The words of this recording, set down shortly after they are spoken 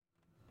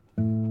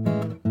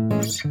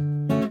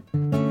Welcome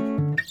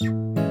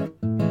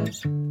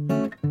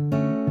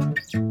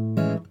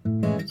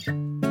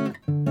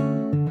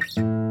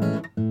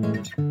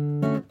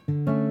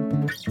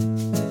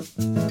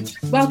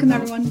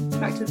everyone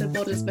back to the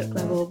Borders Book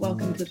Club, or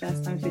welcome to the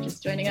first time if you're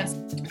just joining us.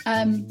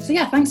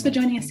 Thanks for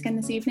joining us again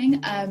this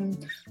evening.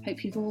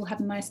 Hope you've all had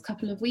a nice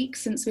couple of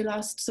weeks since we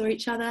last saw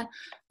each other.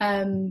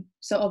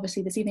 So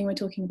obviously this evening we're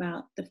talking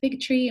about The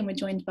Fig Tree, and we're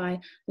joined by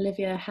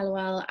Olivia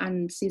Hellawell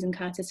and Susan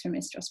Curtis from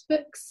Istros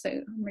Books. So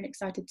I'm really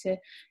excited to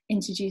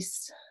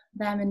introduce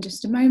them in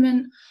just a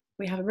moment.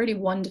 We have a really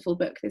wonderful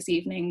book this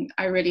evening.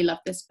 I really love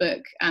this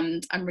book,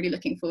 and I'm really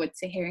looking forward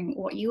to hearing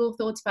what you all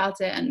thought about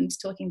it and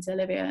talking to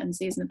Olivia and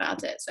Susan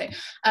about it. So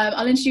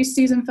I'll introduce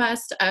Susan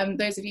first.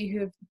 Those of you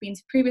who have been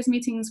to previous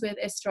meetings with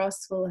Istros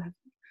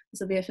this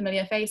will be a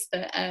familiar face,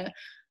 but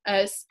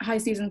hi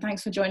Susan,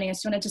 thanks for joining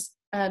us. Do you want to just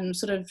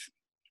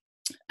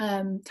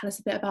tell us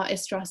a bit about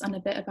Istros and a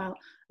bit about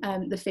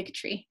The Fig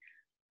Tree?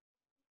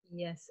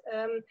 Yes,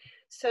 I'm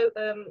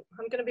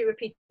going to be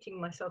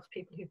repeating myself,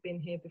 people who've been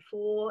here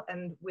before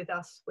and with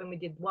us when we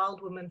did Wild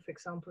Woman, for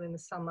example, in the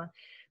summer.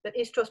 But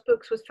Istros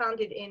Books was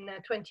founded in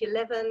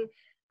 2011,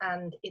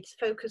 and it's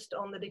focused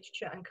on the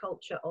literature and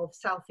culture of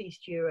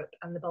Southeast Europe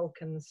and the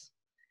Balkans.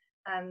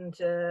 And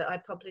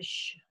I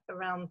publish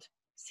around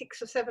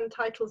 6 or 7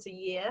 titles a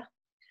year.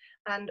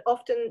 And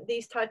often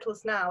these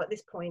titles now, at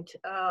this point,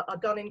 are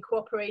done in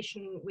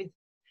cooperation with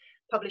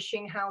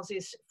publishing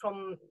houses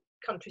from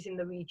countries in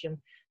the region.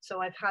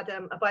 So I've had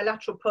a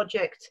bilateral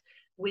project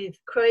with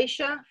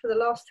Croatia for the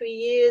last 3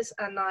 years,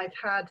 and I've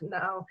had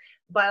now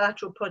a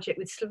bilateral project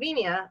with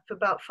Slovenia for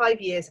about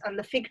 5 years, and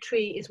The Fig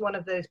Tree is one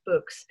of those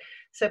books.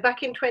 So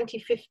back in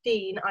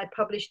 2015, I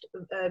published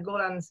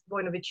Goran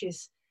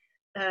Vojnovic's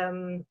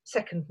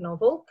second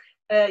novel,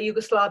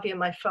 Yugoslavia,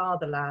 My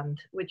Fatherland,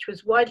 which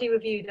was widely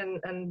reviewed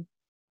and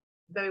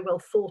very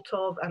well thought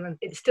of, and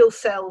it still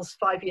sells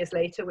 5 years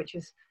later, which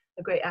is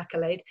a great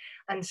accolade.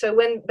 And so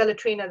when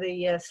Beletrina,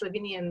 the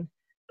Slovenian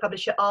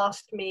publisher,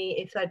 asked me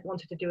if I'd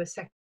wanted to do a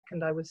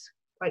second, I was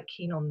quite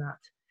keen on that.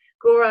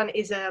 Goran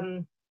is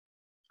a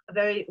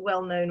very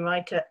well-known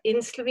writer in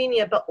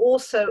Slovenia, but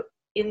also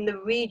in the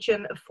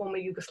region of former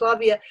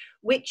Yugoslavia,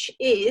 which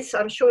is,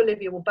 I'm sure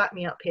Olivia will back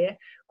me up here,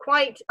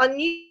 quite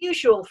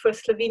unusual for a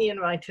Slovenian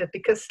writer,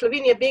 because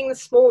Slovenia, being the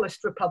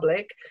smallest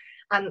republic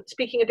and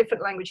speaking a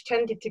different language,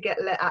 tended to get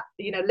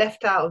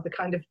left out of the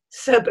kind of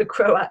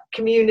Serbo-Croat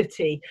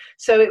community.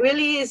 So it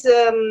really is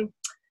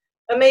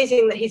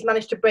amazing that he's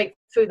managed to break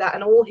through that,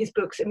 and all his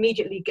books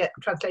immediately get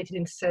translated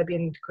into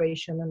Serbian and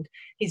Croatian, and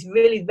he's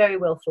really very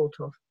well thought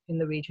of in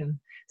the region.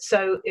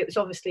 So it was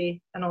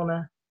obviously an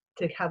honour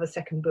to have a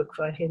second book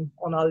for him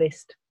on our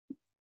list.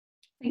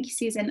 Thank you,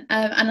 Susan.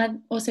 And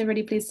I'm also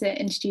really pleased to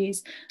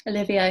introduce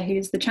Olivia,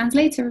 who's the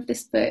translator of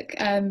this book.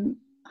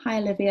 Hi,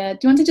 Olivia. Do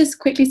you want to just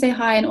quickly say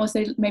hi, and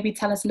also maybe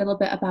tell us a little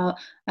bit about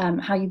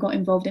how you got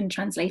involved in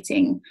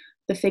translating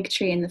The Fig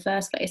Tree in the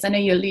first place? I know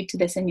you allude to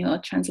this in your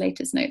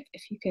translator's note.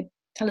 If you could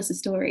tell us a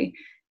story.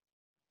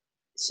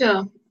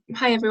 Sure.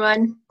 Hi,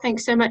 everyone.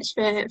 Thanks so much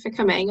for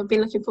coming. I've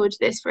been looking forward to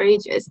this for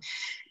ages.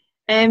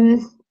 I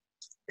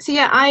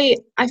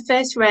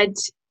first read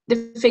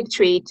The Fig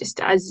Tree just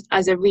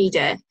as a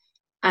reader,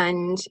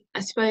 and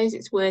I suppose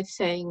it's worth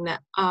saying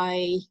that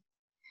I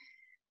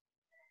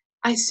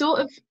sort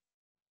of,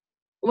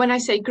 when I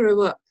say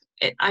grew up,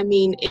 I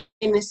mean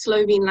in the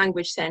Slovene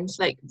language sense.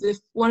 Like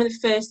one of the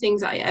first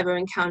things I ever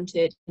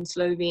encountered in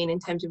Slovene in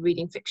terms of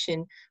reading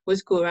fiction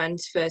was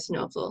Goran's first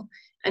novel.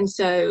 And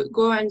so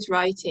Goran's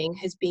writing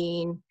has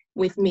been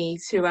with me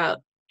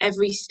throughout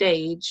every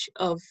stage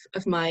of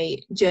my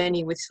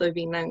journey with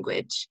Slovene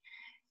language.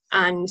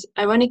 And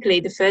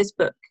ironically, the first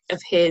book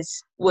of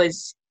his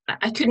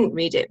I couldn't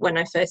read it when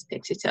I first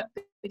picked it up,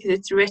 because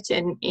it's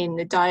written in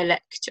the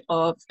dialect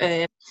of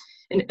an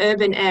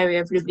urban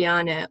area of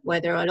Ljubljana,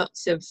 where there are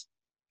lots of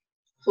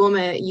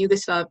former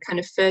Yugoslav kind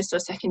of first or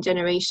second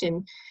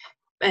generation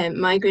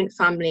migrant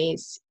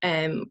families,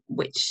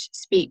 which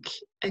speak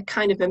a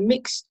kind of a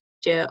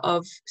mixture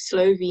of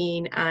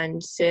Slovene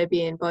and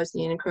Serbian,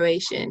 Bosnian and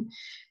Croatian.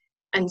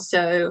 And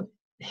so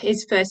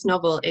his first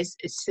novel is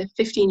a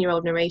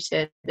 15-year-old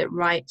narrator that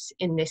writes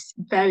in this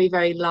very,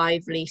 very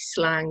lively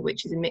slang,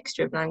 which is a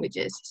mixture of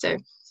languages. So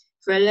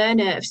for a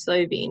learner of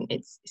Slovene,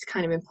 it's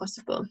kind of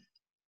impossible.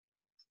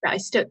 But I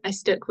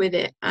stuck with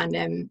it,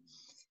 and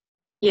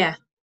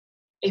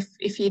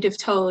if you'd have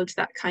told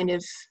that kind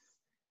of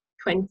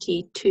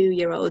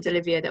 22-year-old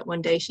Olivia that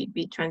one day she'd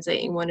be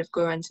translating one of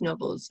Goran's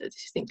novels, I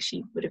think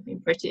she would have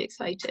been pretty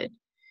excited.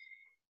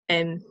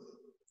 And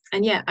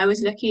I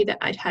was lucky that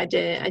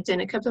I'd done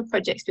a couple of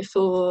projects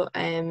before.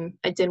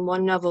 I'd done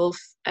one novel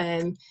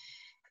in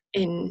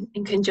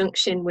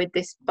conjunction with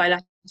this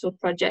bilateral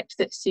project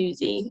that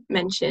Susie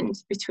mentioned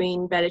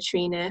between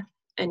Beletrina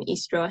and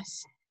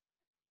Istros.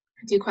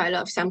 I do quite a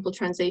lot of sample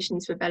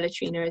translations for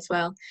Beletrina as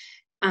well,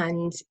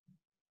 and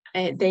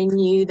they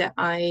knew that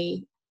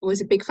I was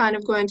a big fan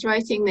of Goran's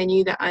writing. They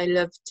knew that I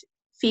loved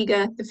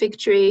Figa, The Fig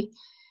Tree,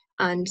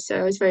 and so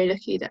I was very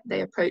lucky that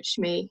they approached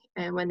me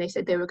when they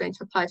said they were going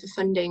to apply for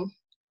funding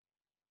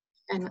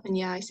and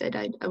yeah, I said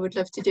I would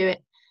love to do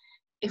it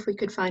if we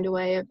could find a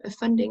way of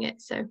funding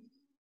it. So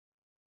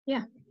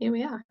yeah, here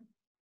we are.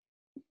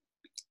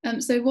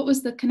 So what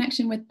was the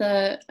connection with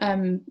the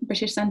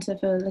British Centre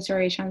for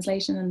Literary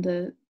Translation and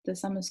the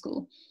summer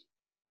school?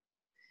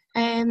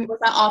 Was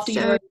that after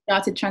you already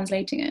started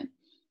translating it?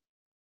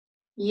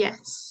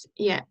 Yes,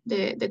 yeah,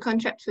 the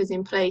contract was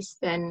in place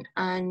then,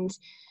 and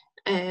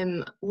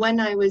when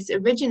I was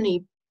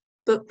originally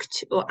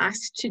booked or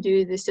asked to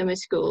do the summer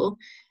school,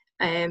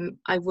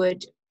 I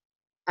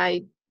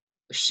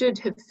should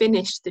have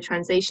finished the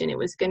translation. It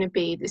was going to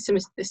be the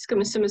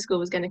summer school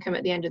was going to come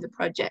at the end of the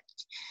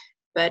project,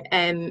 but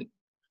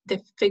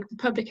the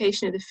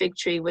publication of the Fig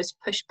Tree was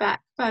pushed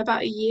back by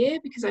about a year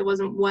because I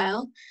wasn't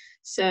well.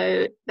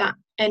 So that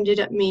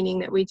ended up meaning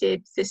that we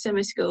did the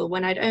summer school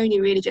when I'd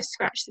only really just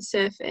scratched the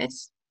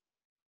surface.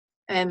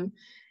 But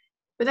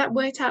that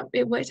worked out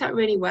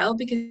really well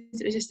because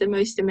it was just the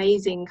most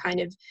amazing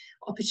kind of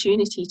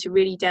opportunity to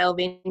really delve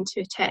into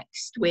a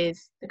text with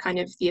the kind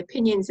of the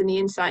opinions and the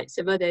insights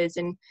of others.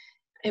 And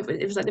it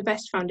was like the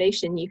best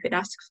foundation you could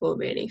ask for,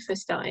 really, for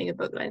starting a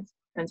book-length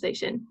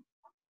translation.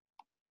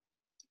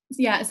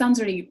 Yeah, it sounds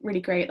really,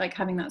 really great, like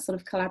having that sort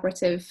of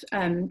collaborative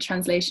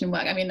translation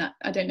work. I mean,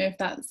 I don't know if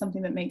that's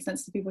something that makes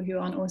sense to people who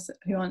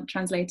aren't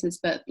translators,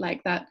 but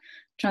like that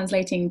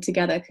translating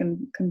together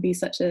can be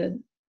such a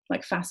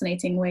like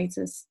fascinating way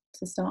to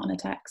start on a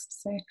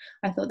text. So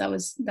I thought that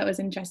was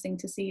interesting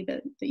to see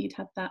that you'd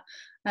had that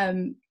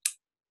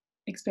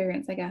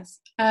experience, I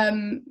guess.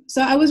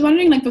 So I was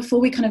wondering, like, before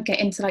we kind of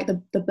get into like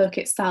the book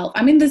itself,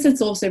 I mean, this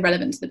is also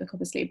relevant to the book,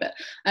 obviously, but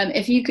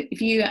if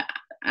you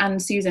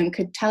and Susan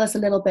could tell us a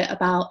little bit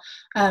about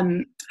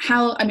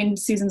how, I mean,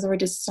 Susan's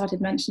already just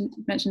mentioned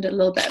it a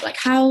little bit, like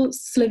how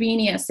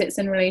Slovenia sits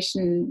in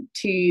relation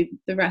to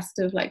the rest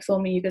of like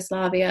former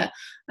Yugoslavia,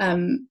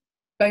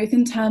 both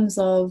in terms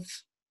of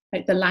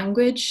like the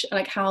language,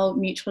 like how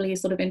mutually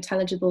sort of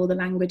intelligible the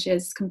language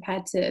is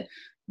compared to,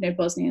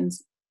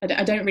 Bosnians.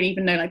 I don't really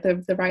even know like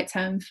the right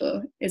term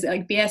for, is it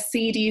like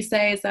BSC, do you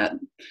say? Is that?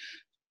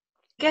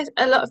 I guess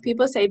a lot of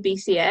people say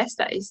BCS.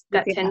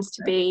 That tends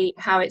to be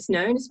how it's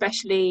known,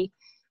 especially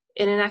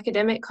in an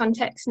academic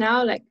context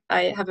now. Like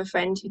I have a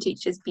friend who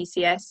teaches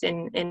BCS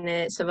in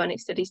the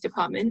Slavonic Studies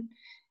department,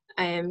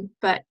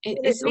 but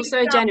it's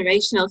also a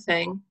generational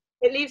thing.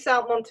 It leaves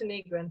out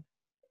Montenegrin.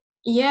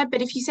 Yeah,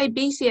 but if you say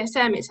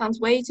BCSM, it sounds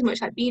way too much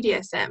like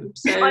BDSM.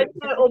 So I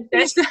know, or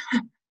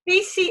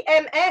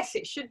BCMS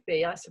it should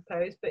be, I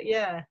suppose. But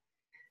yeah.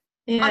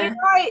 I mean,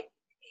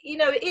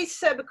 it is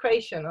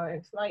Serbo-Croatian.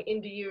 It's like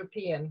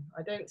Indo-European.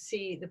 I don't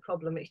see the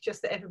problem. It's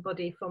just that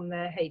everybody from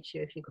there hates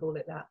you if you call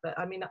it that. But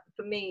I mean,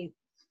 for me,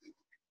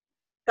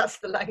 that's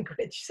the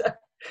language. So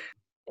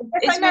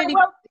it's really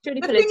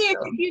the political. thing is,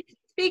 if you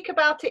speak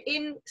about it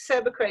in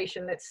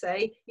Serbo-Croatian, let's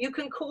say, you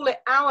can call it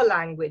our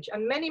language,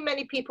 and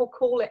many people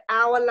call it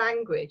our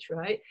language,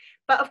 right?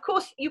 But of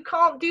course, you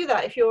can't do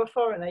that if you're a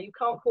foreigner. You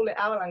can't call it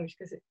our language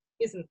because it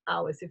isn't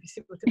ours, if you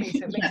see what I mean.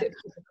 So it makes it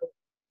difficult.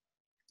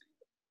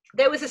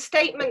 There was a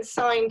statement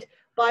signed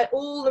by a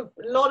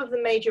lot of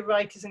the major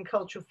writers and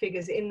cultural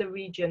figures in the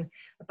region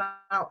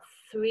about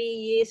 3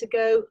 years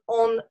ago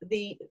on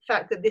the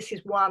fact that this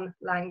is one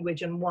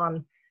language and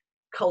one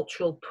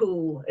cultural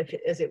pool,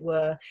 as it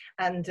were.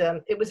 And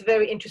it was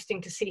very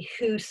interesting to see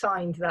who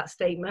signed that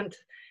statement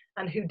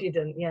and who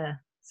didn't. Yeah.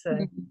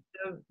 So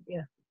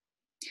yeah.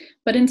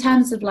 But in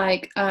terms of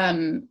like,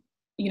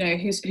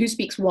 who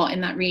speaks what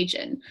in that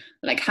region,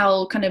 like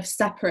how kind of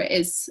separate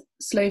is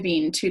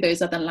Slovene to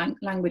those other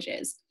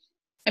languages?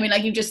 I mean,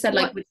 like you just said,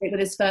 like with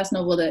his first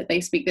novel that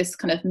they speak this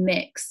kind of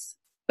mix,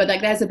 but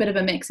like there's a bit of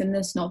a mix in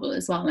this novel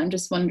as well. I'm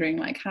just wondering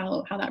like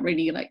how that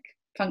really like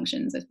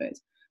functions, I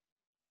suppose.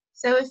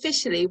 So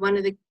officially, one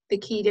of the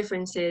key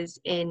differences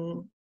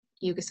in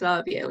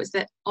Yugoslavia was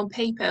that on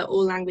paper,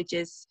 all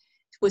languages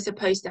were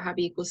supposed to have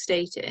equal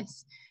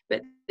status.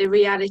 But the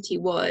reality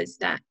was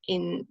that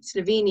in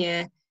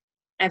Slovenia,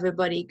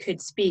 everybody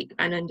could speak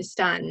and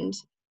understand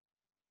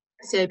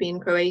Serbian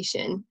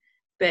Croatian,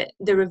 but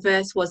the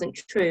reverse wasn't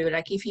true.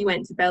 Like if you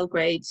went to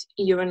Belgrade,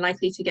 you're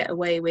unlikely to get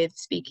away with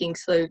speaking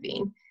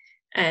Slovene.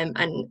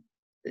 And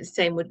the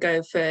same would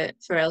go for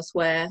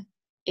elsewhere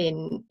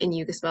in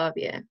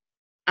Yugoslavia.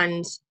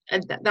 And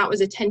that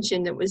was a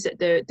tension that was at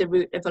the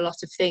root of a lot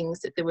of things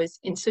that there was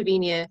in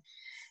Slovenia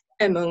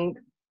among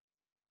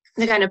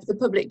the kind of the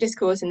public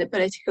discourse and the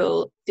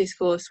political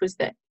discourse, was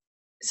that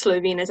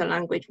Slovene as a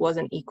language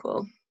wasn't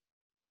equal.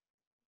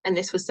 And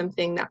this was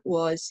something that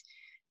was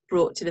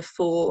brought to the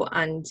fore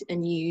and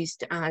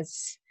used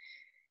as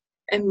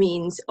a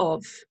means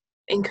of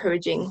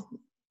encouraging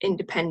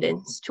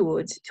independence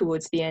towards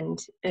the end,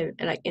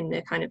 like in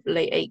the kind of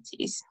late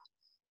 80s.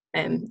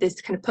 There's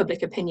kind of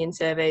public opinion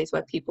surveys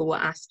where people were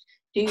asked,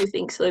 do you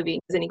think Slovene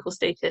has an equal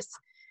status?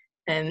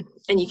 And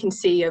you can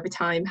see over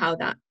time how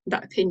that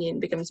opinion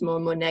becomes more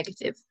and more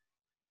negative.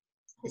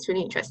 It's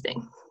really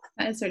interesting.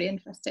 That is really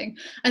interesting.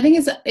 I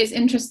think it's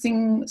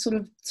interesting sort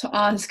of to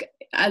ask,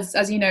 as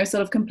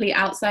sort of complete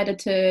outsider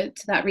to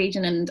that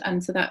region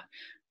and to that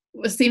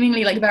was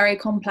seemingly like very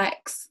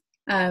complex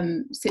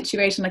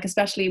situation, like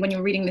especially when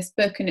you're reading this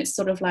book and it's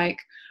sort of like,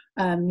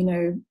 you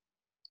know,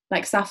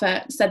 like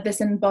Safet said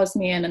this in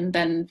Bosnian and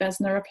then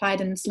Vesna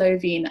replied in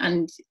Slovene,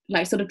 and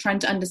like sort of trying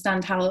to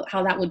understand how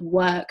that would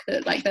work,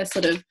 that like there's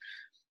sort of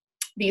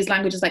these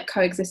languages like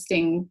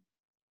coexisting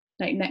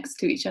like next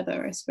to each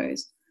other, I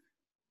suppose.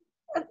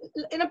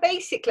 In a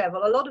basic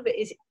level, a lot of it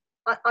is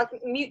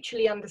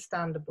mutually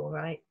understandable,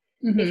 right?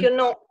 Mm-hmm. If you're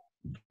not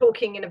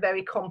talking in a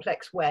very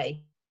complex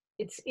way,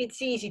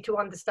 it's easy to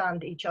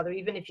understand each other,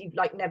 even if you've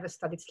like never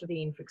studied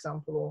Slovene, for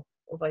example,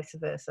 or vice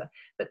versa.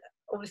 But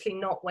obviously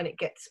not when it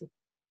gets,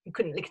 you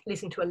couldn't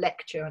listen to a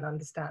lecture and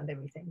understand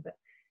everything. But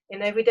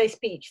in everyday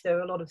speech, there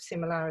are a lot of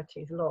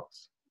similarities,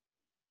 lots.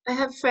 I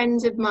have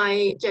friends of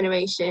my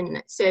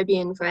generation,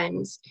 Serbian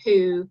friends,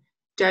 who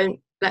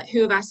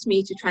have asked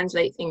me to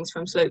translate things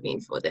from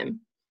Slovene for them.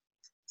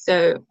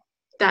 So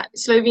that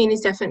Slovene is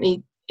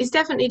definitely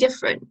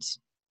different.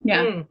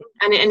 Yeah.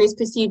 And is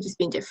perceived as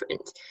being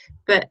different.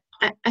 But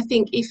I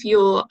think if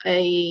you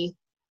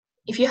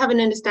have an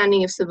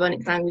understanding of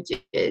Slavonic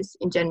languages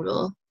in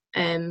general,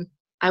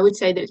 I would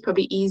say that it's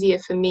probably easier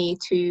for me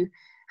to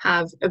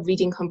have a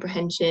reading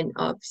comprehension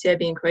of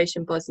Serbian,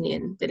 Croatian,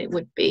 Bosnian than it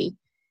would be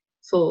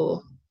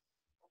for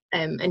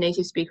a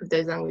native speaker of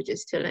those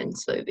languages to learn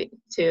Slovene,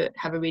 to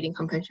have a reading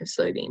comprehension of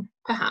Slovene,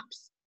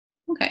 perhaps.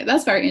 Okay,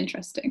 that's very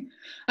interesting.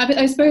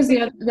 I suppose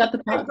the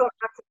other part...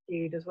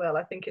 attitude as well.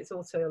 I think it's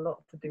also a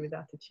lot to do with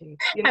attitude.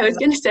 You know, I was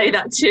going to say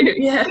that too,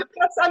 yeah.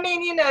 I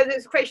mean, you know,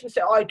 there's Croatians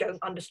say, I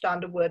don't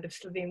understand a word of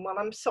Slovene. Well,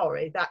 I'm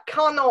sorry, that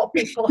cannot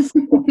be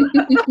possible.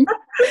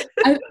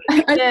 I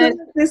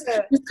this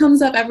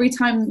comes up every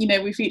time, you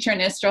know, we feature an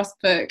Istros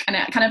book, and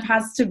it kind of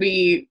has to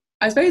be,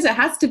 I suppose it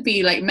has to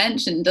be like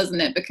mentioned,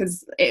 doesn't it?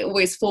 Because it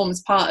always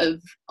forms part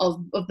of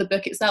the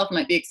book itself, and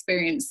like the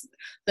experience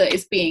that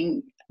is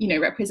being, you know,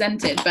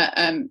 represented. But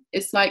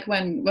it's like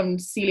when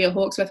Celia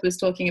Hawksworth was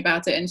talking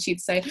about it, and she'd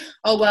say,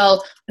 oh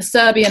well, a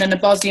Serbian and a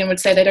Bosnian would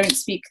say they don't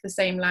speak the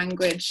same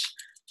language,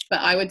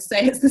 but I would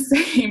say it's the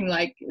same.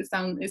 Like it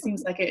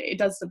seems like it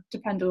does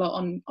depend a lot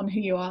on who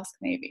you ask,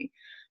 maybe.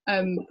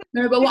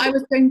 No, but what I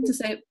was going to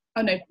say,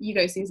 oh no, you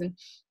go, Susan.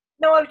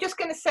 No, I was just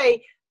going to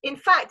say, in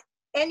fact,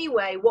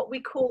 anyway, what we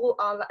call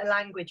our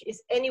language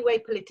is anyway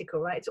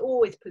political, right? It's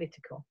always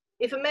political.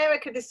 If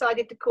America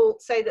decided to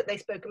say that they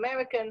spoke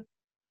American,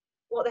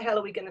 what the hell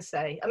are we going to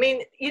say? I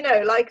mean, you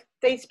know, like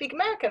they speak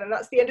American and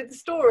that's the end of the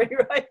story,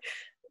 right?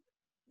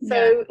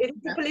 So it's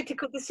a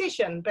political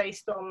decision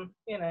based on,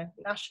 you know,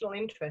 national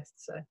interest.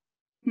 So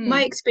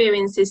my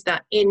experience is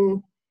that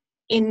in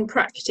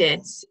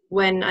practice,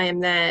 when I am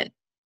there,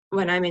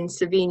 when I'm in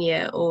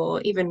Slovenia,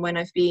 or even when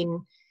I've been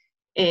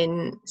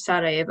in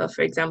Sarajevo,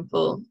 for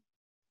example,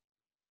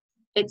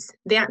 it's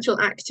the actual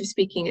act of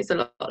speaking is a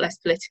lot less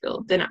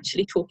political than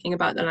actually talking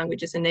about the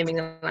languages and naming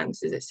the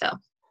languages itself.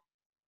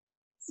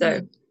 So,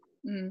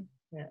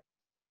 yeah.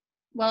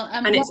 Well,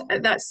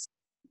 and that's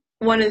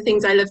one of the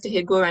things I love to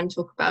hear Goran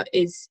talk about,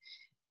 is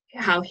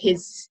how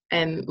his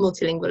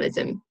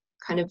multilingualism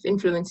kind of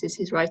influences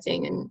his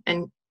writing,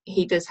 and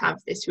he does have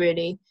this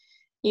really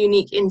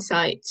unique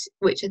insight,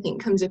 which I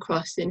think comes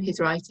across in his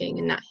writing,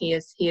 and that he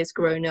has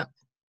grown up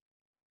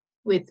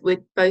with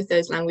both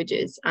those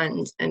languages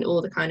and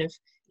all the kind of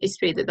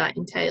history that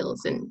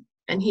entails,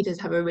 and he does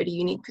have a really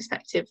unique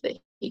perspective that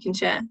he can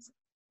share.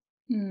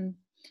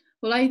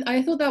 Well,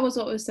 I thought that was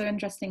what was so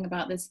interesting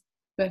about this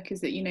book,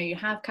 is that, you know, you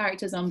have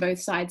characters on both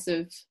sides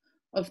of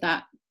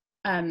that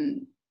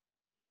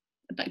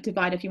like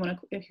divide, if you want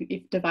to,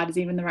 if divide is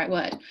even the right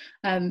word.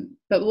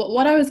 But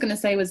what I was going to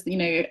say was, you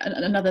know,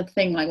 another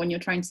thing, like when you're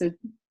trying to,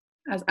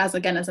 as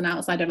again as an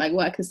outsider, like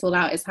work this all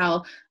out, is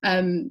how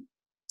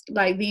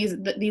like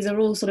these are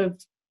all sort of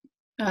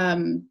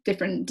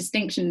different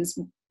distinctions,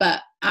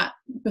 but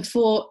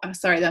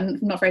sorry, I'm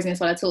not phrasing this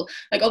well at all.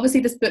 Like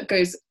obviously this book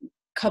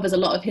covers a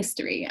lot of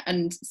history,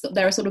 and so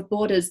there are sort of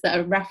borders that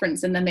are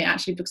referenced, and then they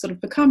actually sort of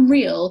become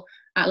real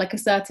at like a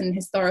certain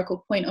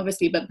historical point,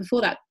 obviously. But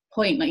before that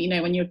point, like, you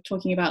know, when you're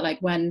talking about like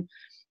when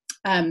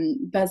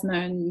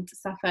Vesna and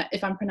Safet,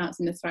 if I'm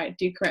pronouncing this right,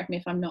 do correct me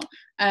if I'm not,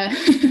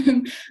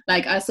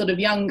 like are sort of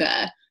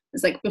younger,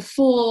 it's like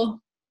before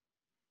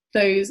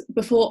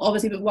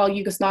obviously, but while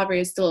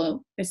Yugoslavia is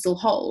still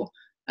whole,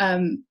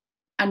 and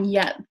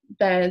yet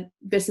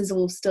this is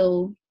all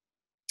still,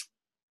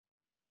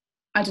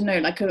 I don't know,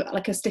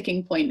 like a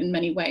sticking point in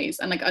many ways,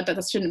 and like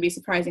that shouldn't be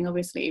surprising,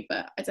 obviously,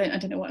 but I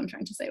don't know what I'm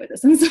trying to say with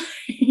this. I'm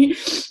sorry.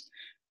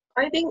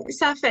 I think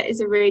Safet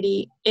is a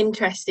really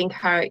interesting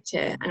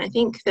character, and I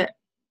think that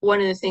one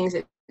of the things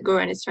that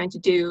Goran is trying to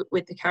do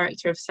with the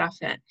character of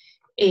Safet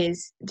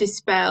is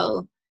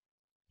dispel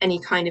any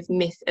kind of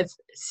myth of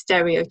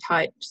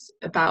stereotypes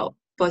about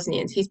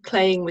Bosnians. He's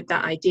playing with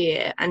that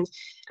idea, and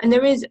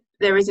there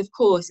is of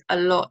course a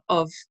lot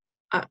of,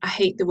 I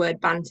hate the word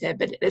banter,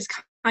 but it's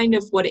kind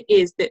of what it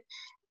is, that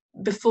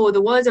before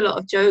there was a lot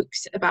of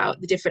jokes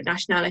about the different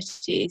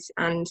nationalities,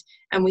 and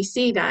we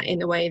see that in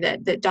the way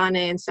that Dane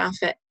and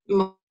Safet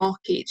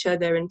mock each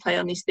other and play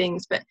on these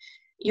things. But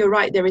you're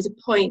right, there is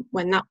a point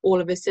when that all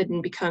of a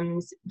sudden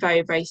becomes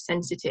very, very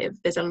sensitive.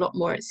 There's a lot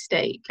more at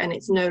stake, and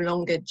it's no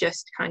longer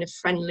just kind of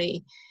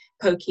friendly,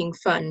 poking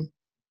fun.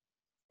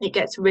 It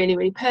gets really,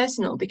 really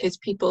personal, because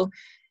people's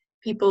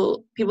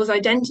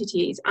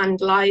identities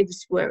and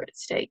lives were at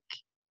stake.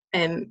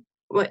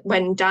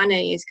 When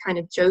Dane is kind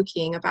of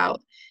joking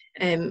about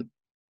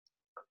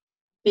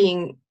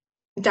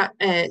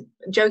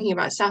joking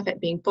about Safet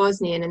being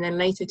Bosnian, and then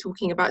later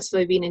talking about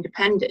Slovene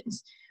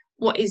independence,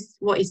 what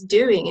is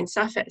doing in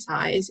Safet's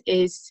eyes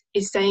is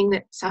saying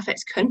that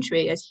Safet's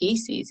country, as he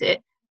sees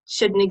it,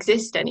 shouldn't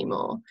exist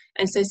anymore.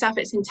 And so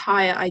Safet's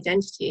entire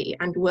identity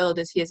and world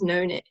as he has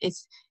known it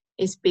is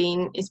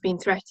being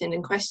threatened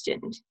and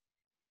questioned.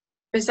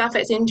 But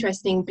Safet's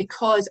interesting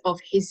because of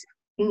his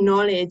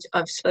knowledge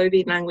of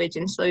Slovene language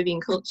and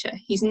Slovene culture.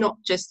 He's not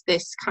just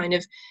this kind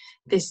of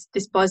this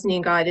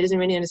Bosnian guy that doesn't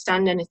really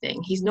understand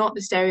anything. He's not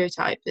the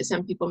stereotype that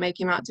some people make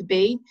him out to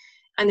be.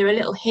 And there are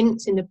little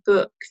hints in the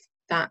book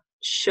that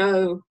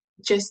show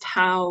just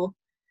how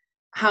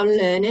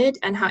learned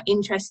and how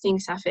interesting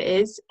Safet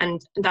is,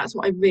 and that's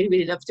what I really,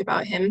 really loved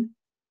about him.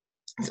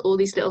 It's all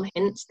these little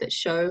hints that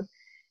show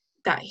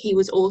that he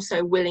was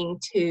also willing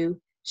to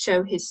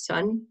show his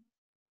son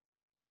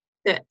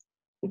that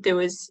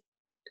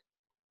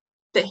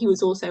he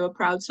was also a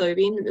proud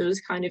Slovene, that there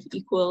was kind of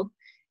equal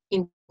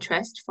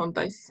interest from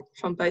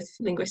both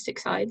linguistic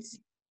sides.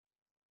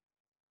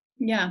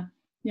 Yeah.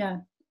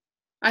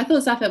 I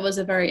thought Safet was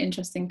a very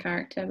interesting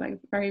character, like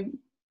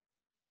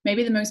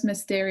maybe the most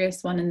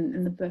mysterious one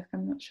in the book.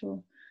 I'm not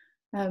sure.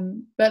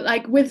 But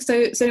like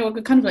so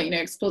we kind of like,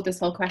 explored this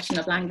whole question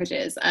of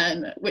languages,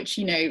 which,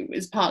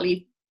 is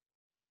partly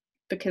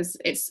because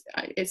it's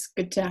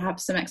good to have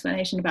some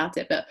explanation about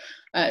it, but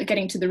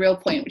getting to the real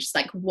point, which is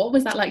like, what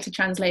was that like to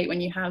translate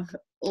when you have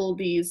all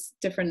these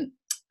different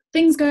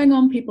things going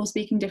on, people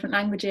speaking different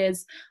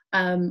languages?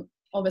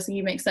 Obviously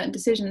you make certain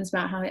decisions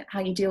about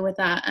how you deal with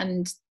that,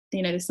 and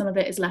some of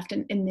it is left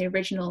in the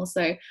original.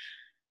 So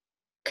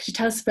could you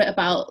tell us a bit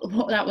about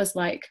what that was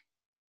like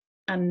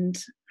and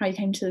how you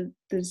came to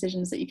the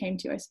decisions that you came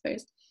to, I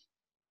suppose?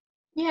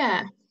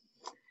 Yeah,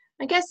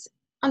 I guess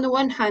on the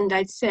one hand,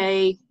 I'd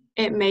say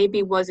it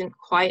maybe wasn't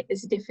quite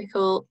as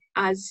difficult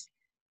as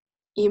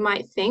you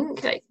might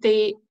think. Like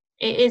it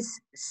is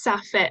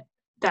Safet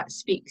that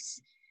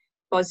speaks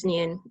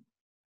Bosnian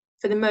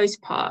for the most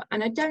part,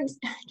 and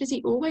does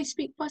he always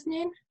speak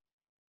Bosnian?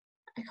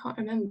 I can't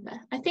remember.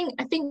 I think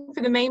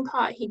for the main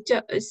part he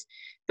does,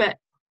 but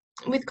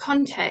with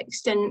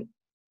context and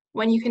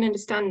when you can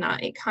understand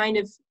that, it kind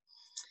of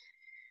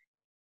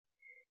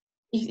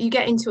you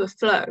get into a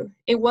flow.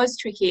 It was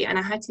tricky, and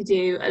I had to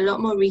do a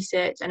lot more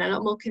research and a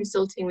lot more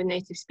consulting with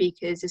native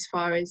speakers as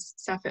far as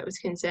Safet was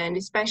concerned,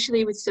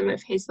 especially with some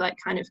of his like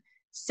kind of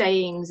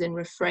sayings and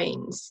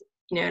refrains,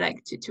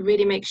 like to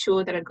really make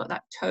sure that I'd got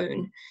that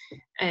tone.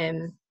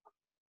 And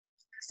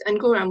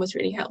Goran was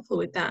really helpful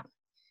with that.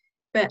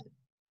 But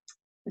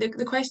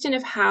the question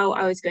of how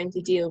I was going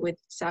to deal with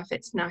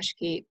Safet's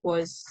Nashki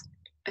was,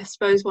 I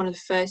suppose, one of the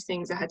first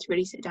things I had to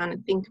really sit down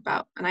and think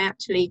about. And I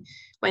actually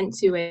went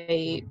to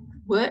a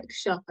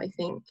workshop, I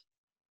think,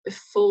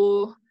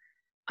 before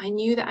I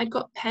knew that I'd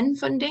got PEN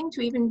funding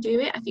to even do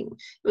it. I think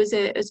it was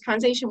a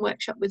translation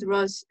workshop with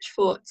Ros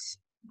Schwartz,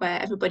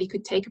 where everybody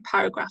could take a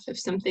paragraph of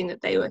something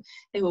that they were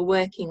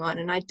working on,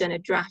 and I'd done a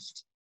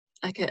draft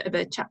of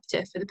a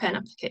chapter for the PEN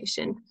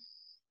application.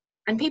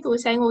 And people were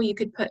saying, you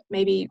could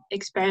maybe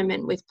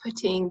experiment with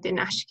putting the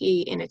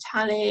Nashki in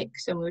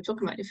italics, and we were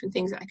talking about different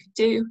things that I could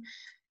do.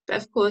 But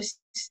of course,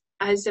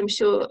 as I'm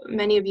sure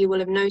many of you will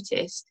have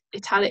noticed,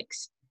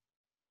 italics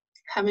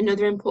have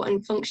another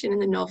important function in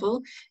the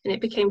novel, and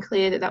it became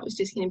clear that that was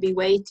just going to be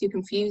way too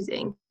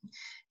confusing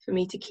for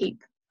me to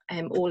keep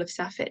all of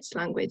Safet's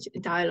language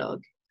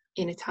dialogue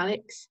in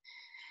italics.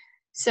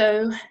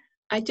 So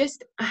I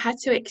had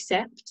to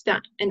accept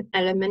that an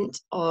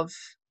element of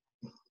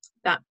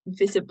that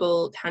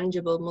visible,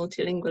 tangible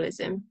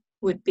multilingualism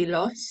would be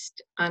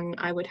lost, and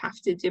I would have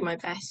to do my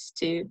best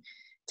to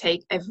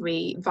take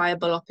every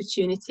viable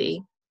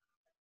opportunity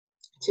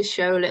to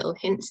show little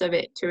hints of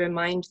it, to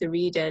remind the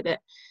reader that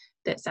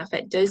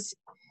Safet does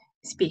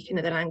speak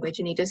another language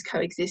and he does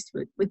coexist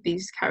with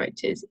these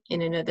characters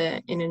in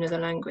another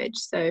language.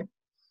 So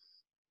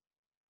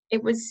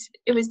it was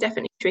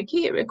definitely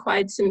tricky. It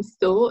required some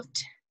thought,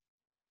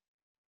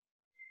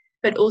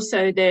 but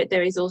also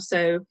there is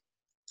also,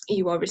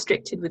 you are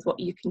restricted with what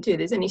you can do.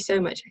 There's only so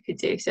much I could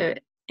do. So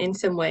in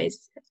some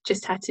ways,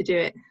 just had to do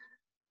it.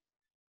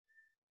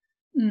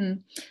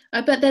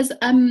 But there's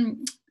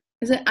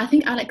is it? I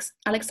think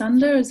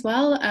Alexander as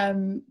well.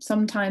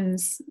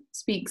 Sometimes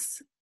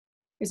speaks.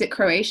 Is it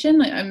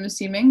Croatian? I'm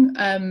assuming.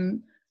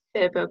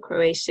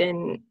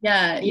 Serbo-Croatian.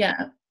 Yeah.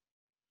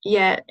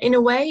 In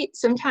a way,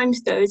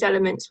 sometimes those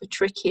elements were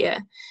trickier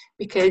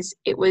because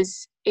it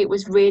was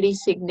really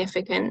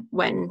significant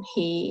when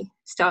he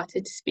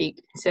started to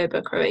speak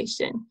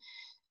Serbo-Croatian.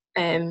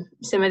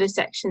 Some of the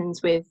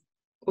sections with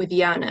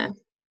Jana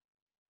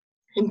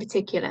in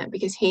particular,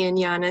 because he and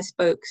Jana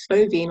spoke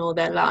Slovene all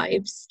their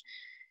lives,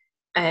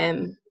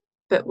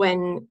 but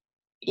when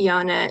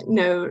Iana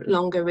no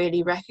longer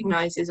really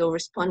recognizes or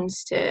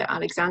responds to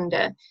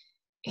Alexander,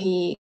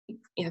 he,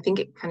 I think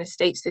it kind of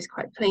states this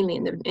quite plainly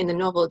in the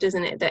novel,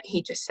 doesn't it, that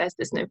he just says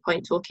there's no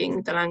point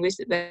talking the language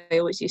that they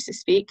always used to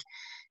speak.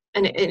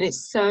 And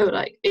it's so,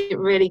 like, it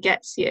really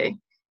gets you.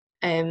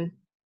 And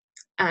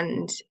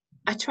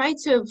I tried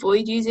to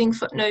avoid using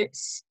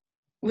footnotes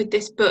with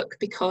this book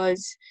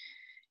because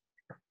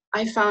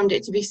I found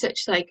it to be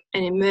such like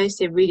an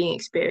immersive reading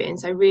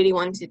experience. I really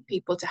wanted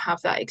people to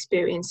have that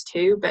experience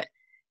too, but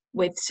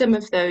with some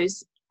of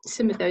those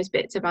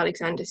bits of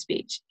Alexander's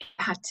speech, it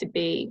had to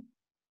be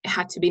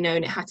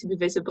known, it had to be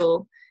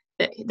visible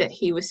that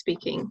he was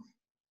speaking,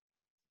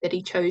 that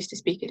he chose to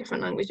speak a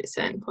different language at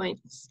certain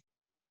points.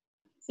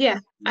 Yeah,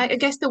 I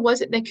guess there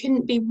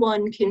couldn't be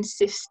one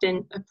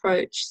consistent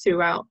approach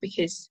throughout,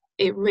 because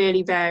it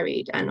really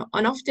varied, and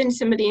often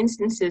some of the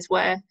instances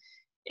where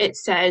it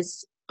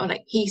says, or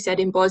like he said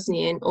in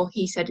Bosnian or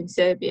he said in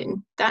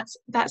Serbian, that's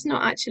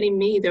not actually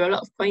me. There are a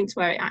lot of points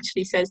where it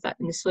actually says that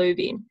in the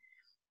Slovene,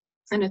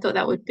 and I thought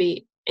that would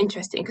be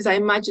interesting, because I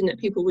imagine that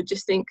people would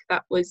just think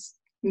that was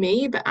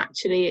me, but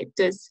actually it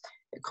does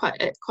quite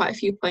a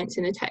few points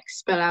in the text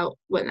spell out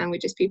what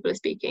languages people are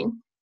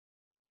speaking.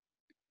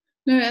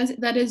 No,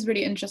 that is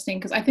really interesting,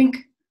 because I think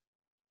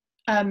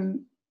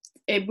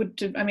it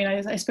would, I mean,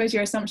 I suppose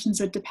your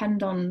assumptions would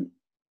depend on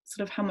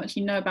sort of how much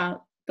you know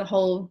about the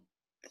whole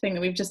thing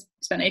that we've just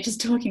spent ages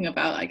talking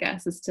about, I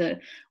guess, as to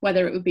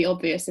whether it would be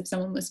obvious if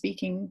someone was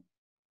speaking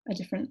a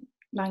different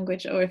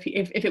language, or if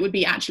it would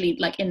be actually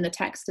like in the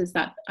text as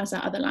that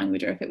other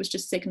language, or if it was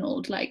just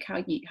signaled like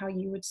how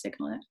you would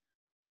signal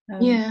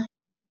it. Yeah.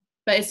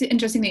 But it's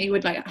interesting that you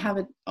would like have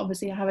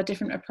a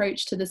different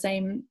approach to the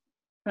same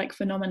like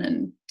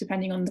phenomenon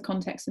depending on the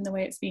context and the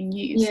way it's being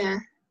used. Yeah,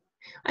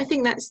 I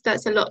think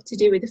that's a lot to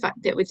do with the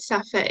fact that with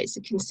Sappho it's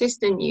a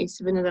consistent use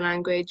of another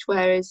language,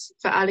 whereas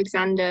for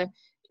Alexander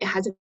it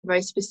has a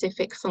very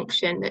specific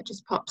function that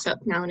just pops up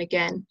now and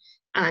again.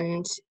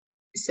 And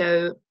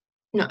so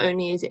not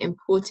only is it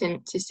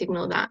important to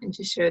signal that and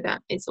to show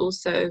that, it's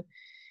also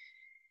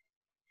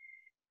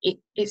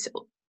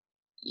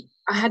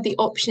I had the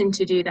option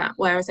to do that,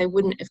 whereas I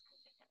wouldn't have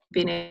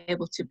been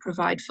able to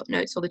provide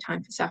footnotes all the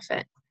time for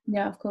Sappho.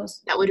 Yeah, of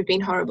course. That would have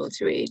been horrible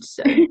to read.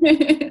 So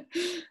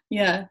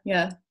yeah,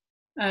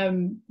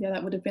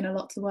 that would have been a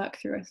lot to work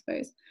through, I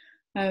suppose.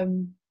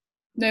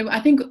 No, I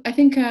think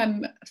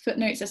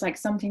footnotes is like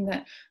something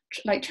that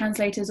like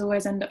translators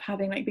always end up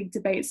having like big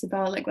debates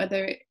about, like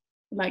whether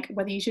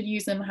you should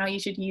use them, how you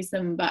should use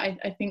them. But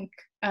I think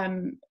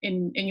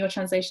in your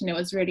translation it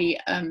was really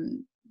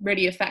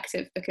really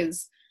effective,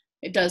 because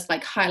it does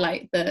like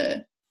highlight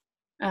the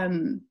I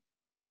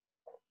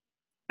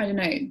don't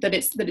know, that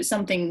it's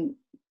something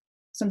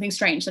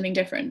strange, something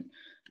different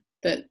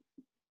that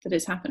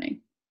is happening.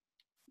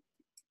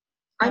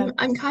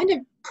 I'm kind of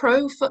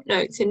pro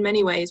footnotes in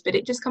many ways, but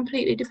it just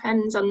completely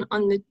depends on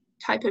the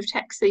type of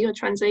text that you're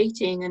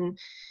translating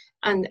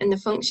and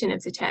the function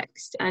of the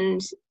text.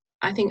 And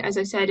I think, as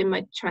I said in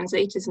my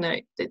translator's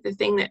note, that the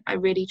thing that I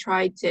really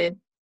tried to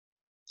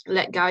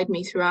let guide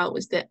me throughout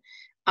was that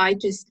I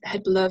just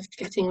had loved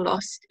getting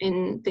lost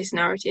in this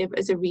narrative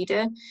as a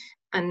reader,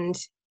 and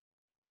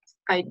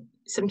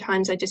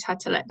sometimes I just had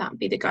to let that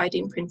be the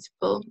guiding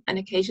principle. And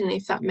occasionally,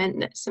 if that meant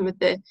that some of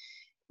the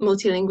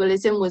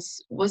multilingualism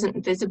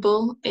wasn't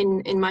visible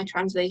in my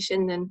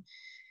translation, then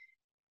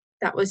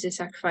that was a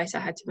sacrifice I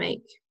had to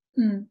make.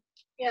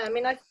 Yeah, I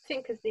mean, I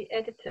think as the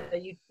editor,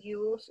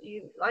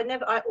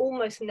 I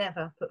almost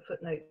never put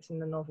footnotes in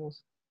the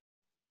novels,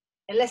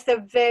 unless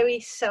they're very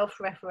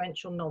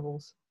self-referential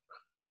novels,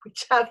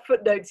 which have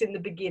footnotes in the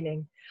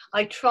beginning.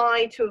 I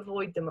try to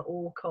avoid them at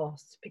all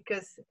costs,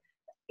 because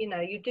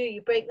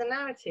you break the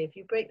narrative,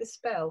 you break the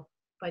spell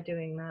by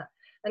doing that.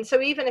 And so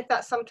even if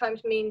that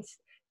sometimes means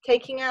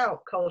taking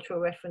out cultural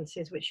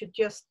references which are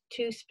just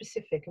too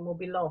specific and will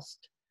be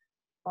lost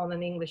on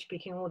an English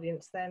speaking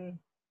audience, then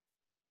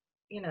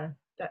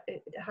that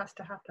it has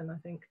to happen, I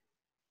think.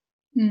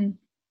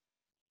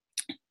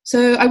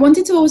 So I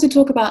wanted to also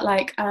talk about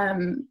like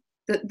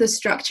the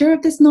structure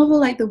of this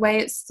novel, like the way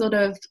it's sort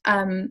of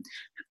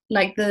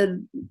like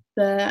the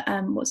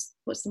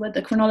what's the word,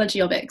 the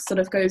chronology of it sort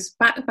of goes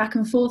back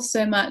and forth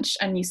so much,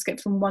 and you skip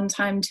from one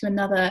time to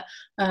another,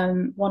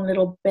 one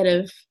little bit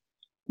of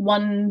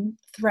one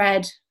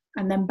thread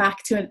and then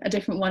back to a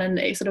different one, and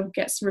it sort of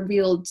gets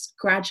revealed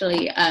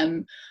gradually.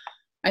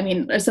 I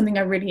mean, there's something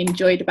I really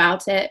enjoyed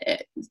about it.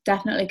 It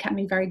definitely kept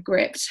me very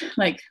gripped,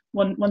 like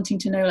wanting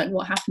to know like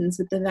what happens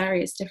with the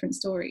various different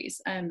stories,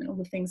 and all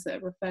the things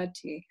that are referred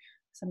to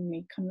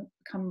suddenly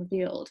come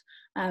revealed.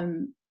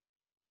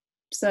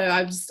 So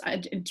I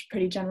had a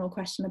pretty general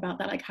question about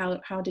that, like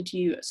how did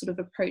you sort of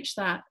approach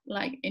that,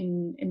 like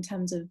in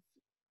terms of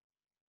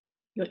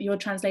your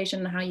translation,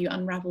 and how you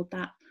unraveled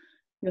that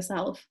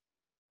yourself?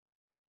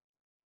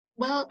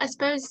 Well, I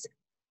suppose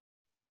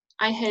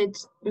I had,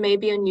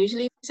 maybe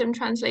unusually for some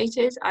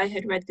translators, I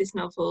had read this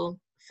novel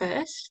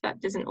first. That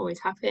doesn't always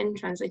happen.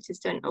 Translators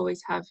don't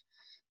always have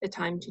the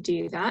time to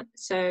do that.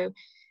 So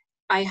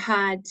I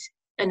had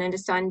an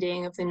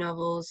understanding of the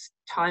novel's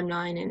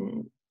timeline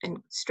and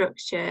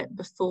structure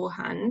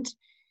beforehand.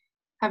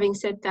 Having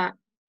said that,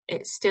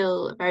 it's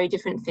still a very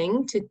different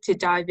thing to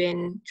dive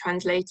in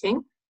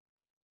translating.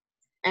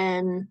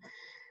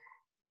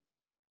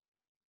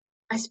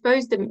 I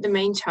suppose the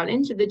main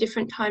challenge of the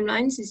different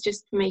timelines is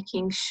just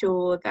making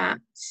sure that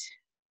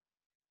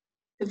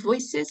the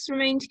voices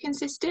remained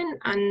consistent.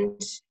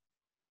 And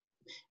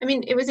I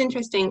mean, it was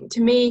interesting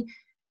to me.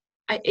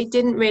 It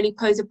didn't really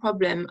pose a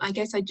problem. I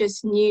guess I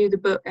just knew the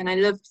book and I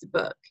loved the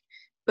book,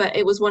 but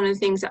it was one of the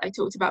things that I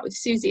talked about with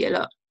Susie a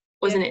lot,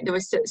 wasn't it? There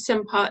were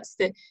some parts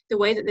that the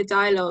way that the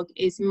dialogue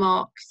is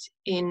marked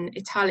in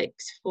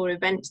italics for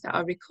events that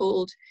are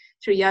recalled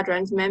through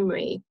Yadran's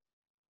memory.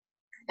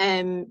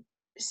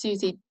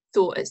 Susie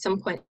thought at some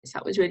point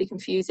that was really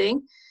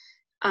confusing,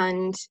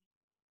 and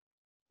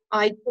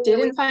I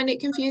didn't find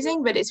it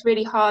confusing, but it's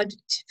really hard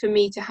for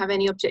me to have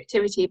any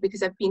objectivity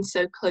because I've been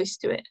so close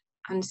to it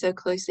and so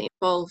closely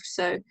involved.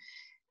 So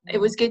it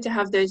was good to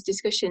have those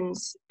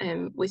discussions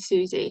with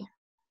Susie.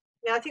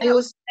 Yeah, I think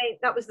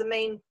that was the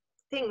main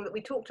thing that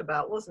we talked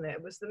about, wasn't it?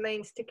 It was the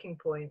main sticking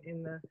point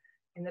in the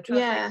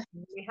translation.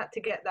 Yeah. We had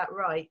to get that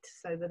right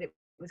so that it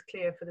was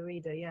clear for the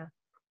reader.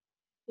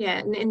 Yeah,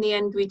 and in the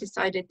end we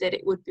decided that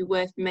it would be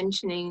worth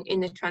mentioning in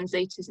the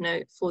translator's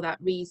note for that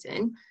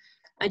reason.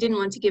 I didn't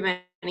want to give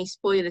any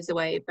spoilers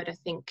away, but I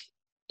think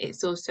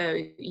it's also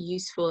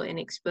useful in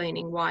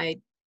explaining why I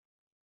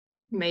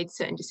made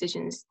certain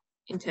decisions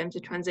in terms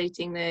of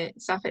translating the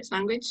Safet's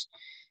language,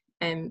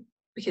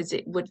 because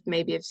it would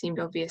maybe have seemed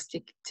obvious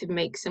to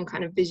make some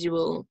kind of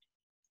visual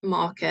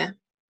marker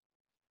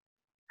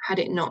had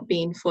it not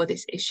been for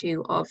this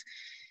issue of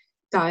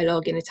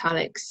dialogue in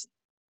italics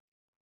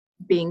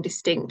being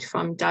distinct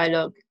from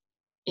dialogue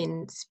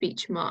in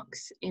speech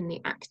marks in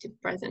the active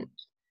present.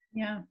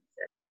 Yeah.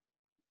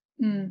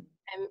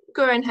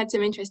 Goran had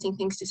some interesting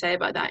things to say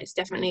about that. It's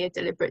definitely a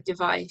deliberate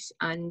device,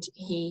 and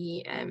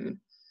he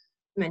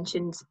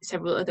mentioned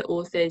several other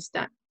authors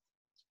that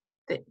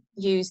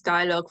use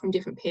dialogue from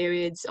different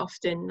periods,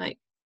 often like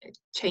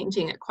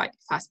changing at quite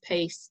fast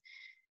pace.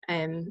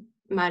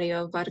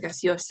 Mario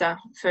Vargas Llosa,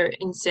 for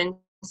instance,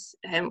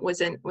 was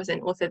an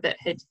author that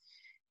had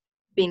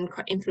been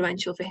quite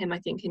influential for him, I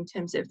think, in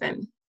terms of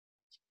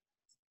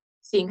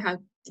seeing how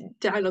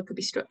dialogue could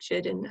be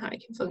structured and how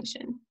it can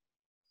function.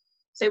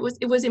 So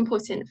it was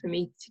important for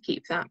me to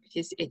keep that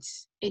because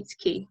it's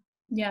key.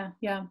 Yeah,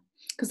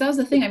 because that was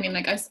the thing. I mean,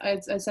 like I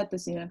said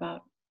this,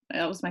 about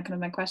that was my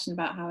question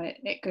about how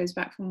it goes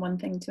back from one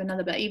thing to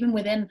another. But even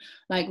within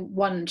like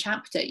one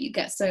chapter, you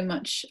get so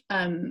much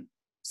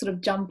sort of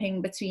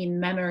jumping between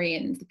memory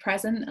and the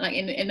present, like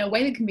in a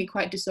way that can be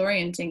quite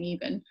disorienting,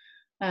 even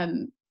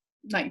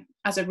like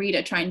as a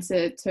reader trying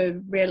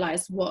to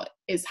realize what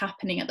is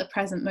happening at the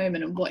present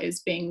moment and what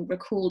is being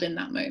recalled in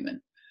that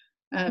moment.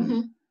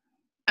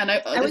 And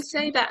I would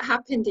say that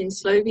happened in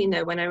Slovene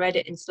though. When I read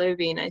it in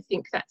Slovene, I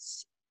think that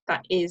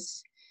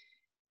is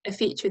a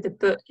feature of the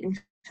book,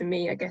 and for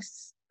me, I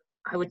guess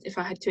I would, if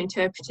I had to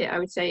interpret it, I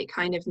would say it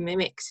kind of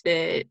mimics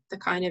the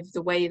kind of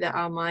the way that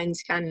our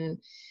minds can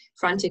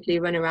frantically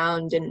run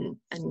around and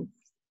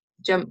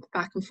jump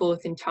back and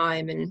forth in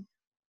time, and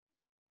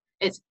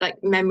it's like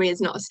memory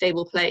is not a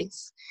stable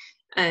place,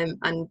 and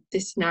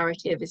this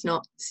narrative is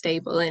not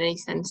stable in any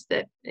sense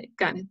that it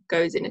kind of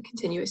goes in a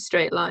continuous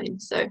straight line.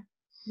 So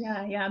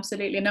yeah,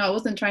 absolutely. No, I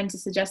wasn't trying to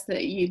suggest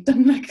that you've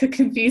done like a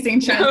confusing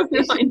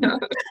translation. No,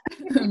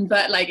 I know.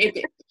 But like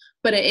it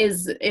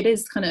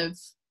is kind of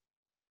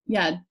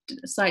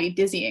slightly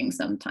dizzying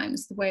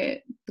sometimes the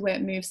way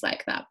it moves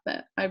like that.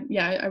 But I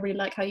really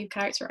like how you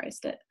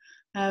characterized it.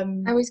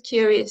 I was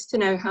curious to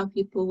know how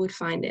people would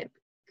find it,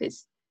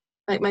 because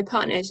like my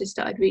partner has just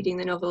started reading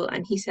the novel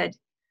and he said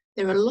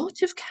there are a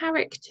lot of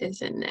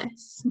characters in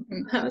this.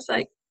 I was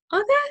like,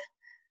 are there?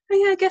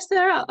 Oh, yeah, I guess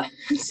there are.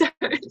 So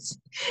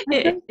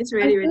it's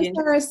really interesting.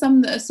 There are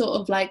some that are sort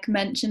of like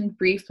mentioned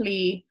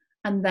briefly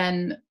and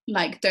then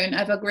like don't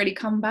ever really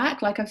come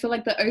back. Like I feel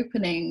like the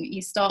opening,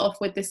 you start off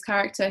with this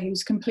character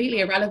who's completely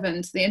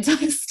irrelevant to the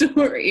entire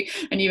story,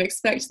 and you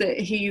expect that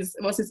he's,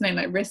 what's his name,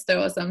 like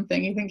Risto or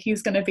something. You think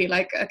he's going to be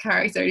like a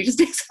character. He just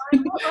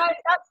I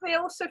actually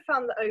also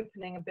found the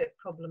opening a bit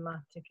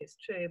problematic. It's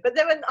true, but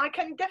I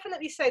can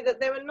definitely say that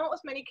there are not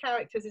as many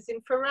characters as in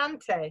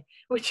Ferrante,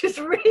 which is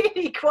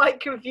really quite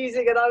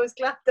confusing. And I was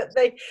glad that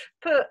they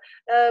put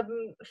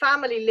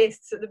family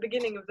lists at the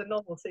beginning of the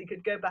novel so you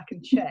could go back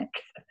and check.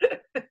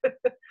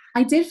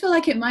 I did feel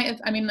like it might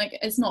have, I mean, like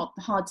it's not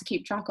hard to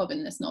keep track of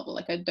in this novel.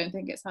 Like I don't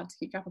think it's hard to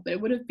keep track of, but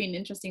it would have been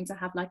interesting to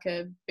have like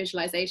a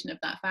visualization of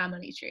that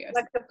family tree.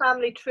 Like the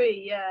family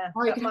tree, yeah.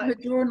 Or you could have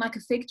it drawn like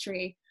a fig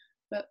tree,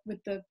 but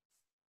with the...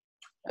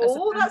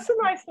 Oh, that's a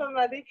nice one,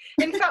 Maddie.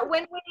 In fact,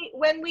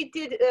 when we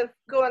did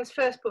Goran's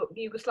first book,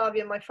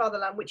 Yugoslavia, My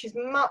Fatherland, which is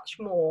much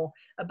more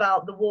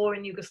about the war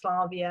in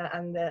Yugoslavia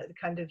and the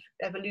kind of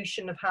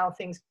evolution of how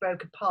things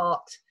broke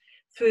apart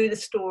through the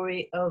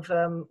story of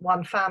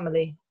one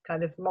family,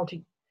 kind of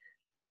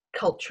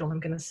multicultural, I'm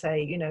going to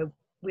say,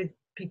 with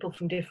people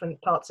from different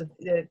parts of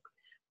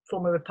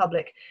former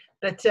republic.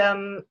 But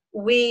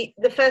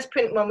the first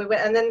print one we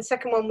went, and then the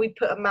second one we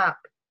put a map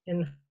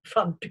in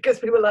front,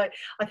 because we were like,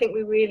 I think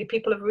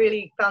people have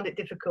really found it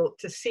difficult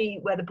to see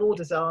where the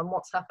borders are and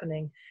what's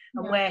happening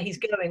and where he's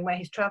going, where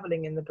he's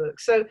traveling in the book.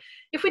 So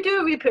if we do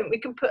a reprint, we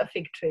can put a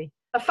fig tree,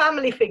 a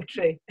family fig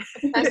tree.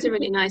 That's a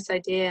really nice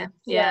idea.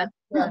 Yeah.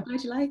 Oh, I'm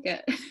glad you like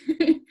it.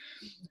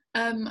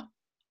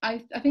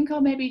 I think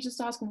I'll maybe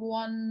just ask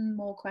one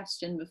more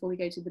question before we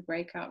go to the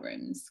breakout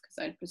rooms, because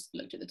I just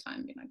looked at the time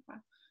and being like, wow,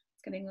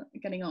 it's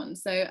getting on.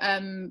 So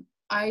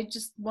I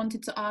just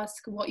wanted to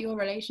ask what your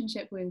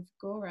relationship with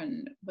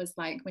Goran was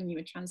like when you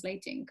were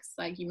translating, because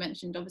like you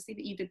mentioned obviously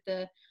that you did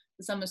the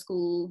summer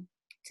school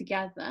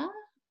together.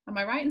 Am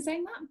I right in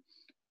saying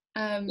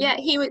that? Yeah,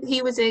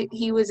 he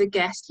was a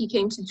guest. He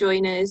came to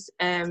join us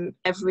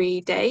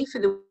every day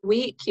for the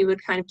week. He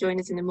would kind of join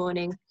us in the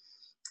morning,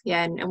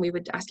 yeah, and we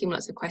would ask him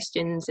lots of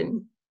questions,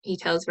 and he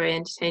tells very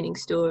entertaining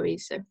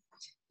stories. So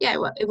yeah,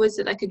 it was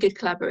like a good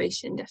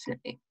collaboration,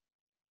 definitely.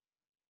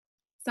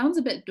 Sounds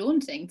a bit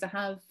daunting to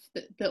have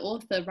the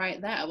author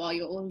right there while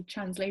you're all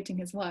translating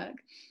his work.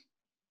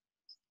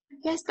 I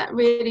guess that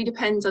really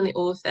depends on the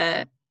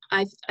author.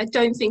 I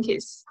don't think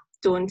it's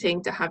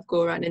daunting to have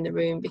Goran in the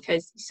room,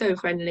 because he's so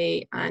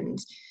friendly and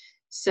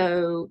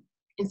so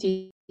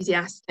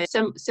enthusiastic.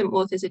 Some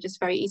authors are just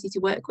very easy to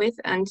work with,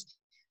 and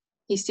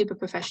he's super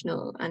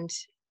professional, and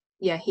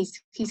yeah,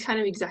 he's kind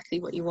of exactly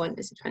what you want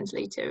as a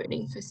translator,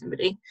 really, for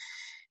somebody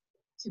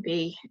to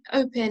be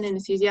open and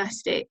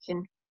enthusiastic.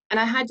 And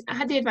I had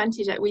the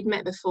advantage that we'd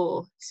met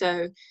before.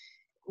 So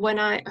when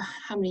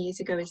how many years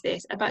ago is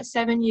this? About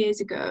 7 years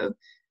ago,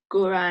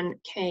 Goran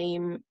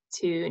came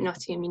to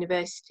Nottingham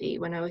University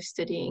when I was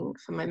studying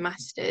for my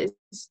master's,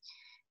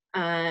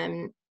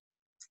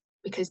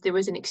 because there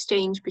was an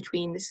exchange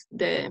between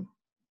the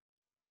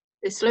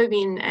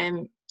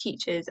Slovene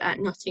teachers at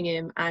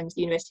Nottingham and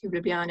the University of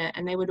Ljubljana,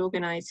 and they would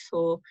organise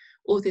for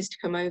authors to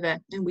come over,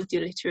 and we'd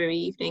do literary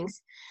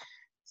evenings.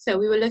 So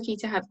we were lucky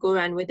to have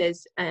Goran with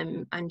us,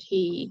 and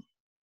he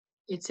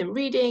did some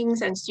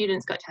readings, and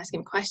students got to ask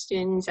him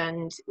questions,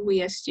 and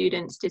we as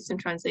students did some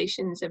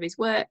translations of his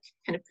work,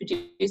 kind of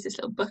produced this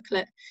little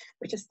booklet,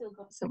 which I still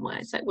got somewhere.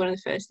 It's like one of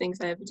the first things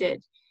I ever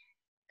did.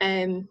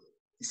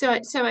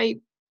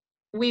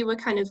 We were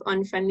kind of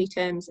on friendly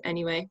terms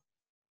anyway.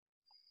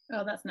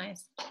 Oh, that's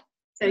nice.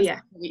 So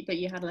yeah, but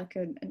you had like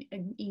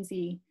an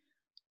easy,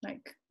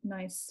 like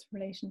nice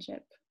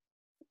relationship.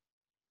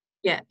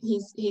 Yeah,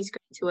 he's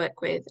great to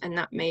work with, and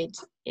that made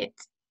it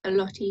a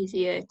lot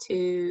easier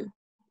to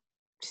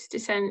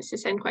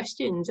send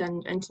questions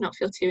and to not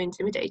feel too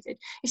intimidated.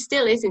 It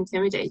still is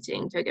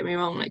intimidating, don't get me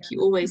wrong. Like,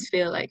 you always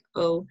feel like,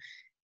 oh,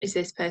 is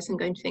this person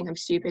going to think I'm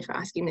stupid for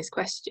asking this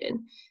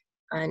question?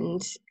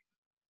 And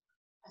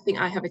I think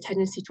I have a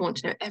tendency to want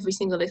to know every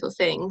single little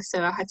thing,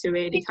 so I had to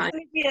really kind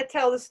of... Olivia,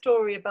 tell the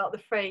story about the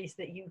phrase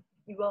that you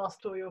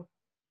asked all your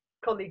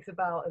colleagues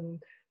about, and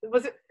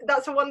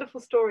that's a wonderful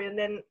story, and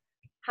then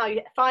how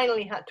you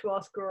finally had to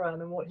ask Goran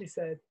and what he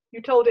said.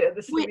 You told it at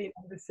the Slovene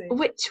embassy.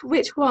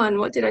 Which one?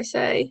 What did I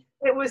say?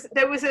 There was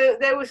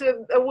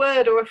a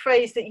word or a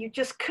phrase that you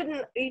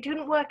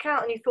didn't work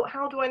out, and you thought,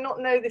 how do I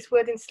not know this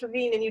word in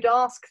Slovene? And you'd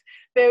ask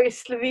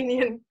various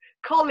Slovenian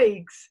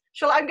colleagues.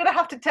 I'm going to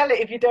have to tell it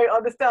if you don't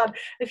understand,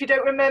 if you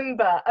don't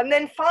remember. And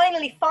then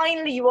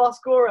finally you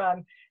asked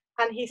Goran,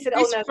 and he said,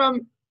 "Oh no."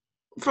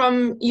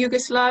 From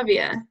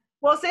Yugoslavia.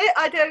 Was it?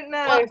 I don't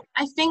know. Well,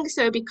 I think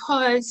so,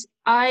 because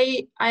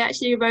I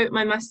actually wrote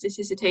my master's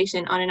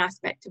dissertation on an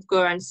aspect of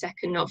Goran's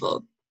second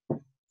novel.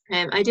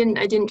 I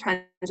didn't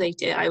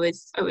translate it. I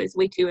was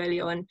way too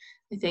early on,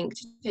 I think,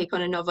 to take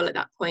on a novel at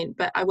that point.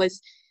 But I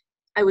was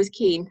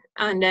keen,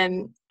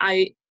 and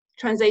I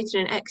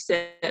translated an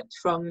excerpt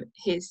from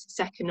his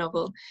second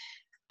novel,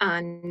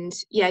 and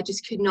yeah,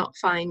 just could not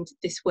find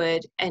this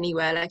word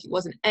anywhere. Like, it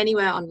wasn't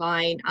anywhere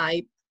online.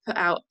 I put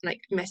out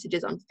like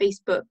messages on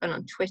Facebook and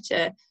on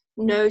Twitter.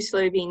 No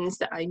Slovenes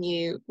that I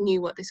knew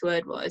what this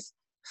word was.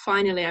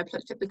 Finally, I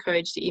plucked up the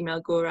courage to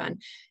email Goran,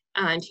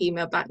 and he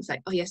emailed back and was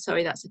like, "Oh yeah,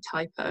 sorry, that's a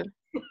typo."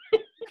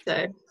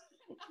 So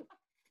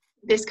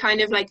this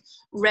kind of like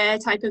rare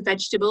type of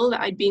vegetable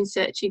that I'd been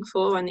searching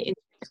for on the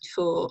internet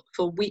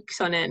for weeks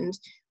on end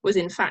was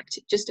in fact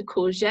just a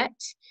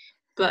courgette.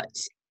 But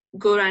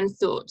Goran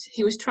thought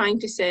he was trying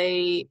to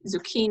say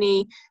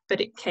zucchini, but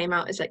it came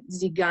out as like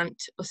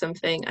zigant or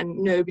something, and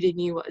nobody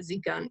knew what a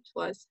zigant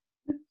was.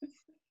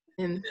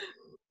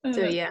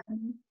 So yeah.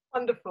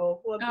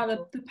 Wonderful.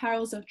 The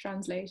perils of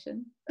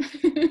translation.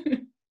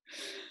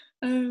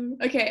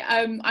 Okay,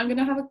 I'm going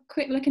to have a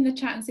quick look in the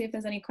chat and see if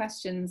there's any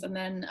questions, and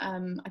then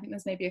I think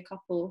there's maybe a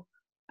couple.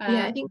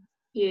 Yeah, I think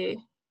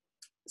you.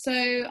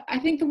 So I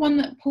think the one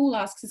that Paul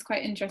asks is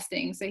quite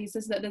interesting. So he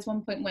says that there's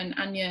one point when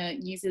Anya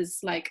uses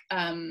like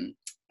a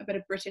bit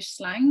of British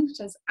slang, which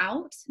is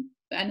out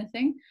for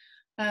anything,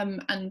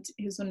 and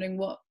he was wondering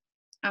what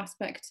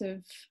aspect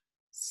of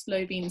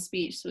Slovene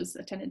speech was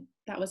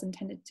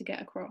intended to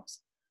get across.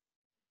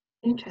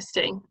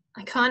 Interesting.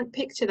 I can't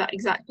picture that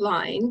exact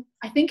line.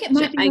 I think it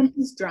might be when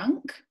he's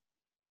drunk.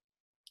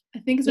 I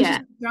think it's when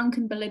she's drunk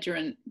and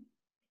belligerent.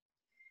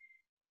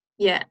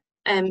 Yeah.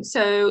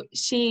 So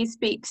she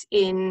speaks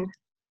in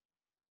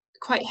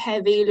quite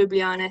heavy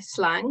Ljubljana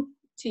slang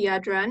to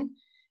Jadran,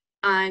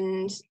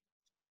 and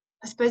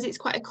I suppose it's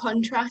quite a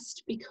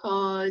contrast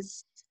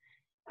because,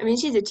 I mean,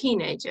 she's a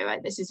teenager,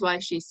 right? This is why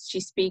she's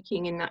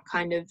speaking in that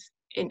kind of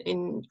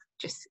in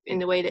just in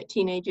the way that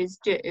teenagers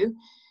do.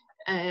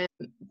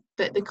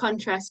 But the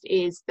contrast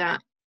is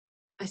that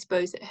I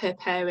suppose that her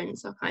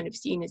parents are kind of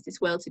seen as this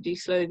well-to-do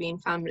Slovene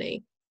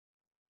family,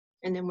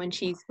 and then when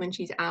she's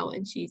out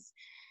and she's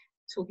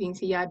talking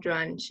to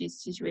Jadran,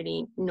 she's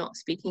really not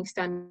speaking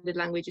standard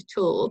language at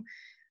all,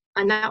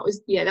 and that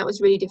was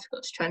really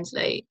difficult to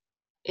translate.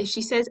 If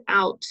she says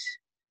out,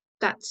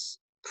 that's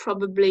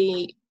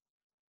probably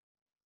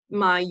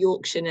my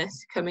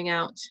Yorkshireness coming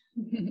out.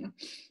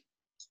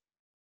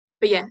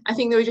 But yeah, I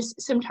think there were just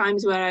some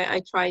times where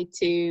I tried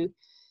to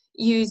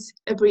use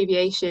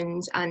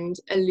abbreviations and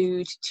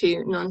allude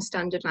to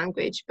non-standard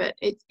language, but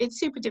it's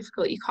super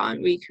difficult. You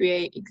can't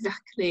recreate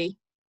exactly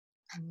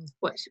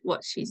what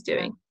she's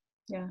doing.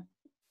 Yeah.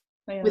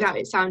 Without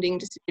it sounding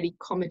just really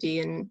comedy,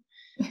 and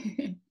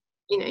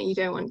you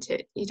don't want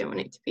it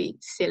to be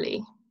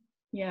silly.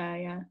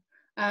 Yeah.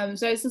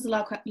 So this is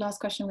the last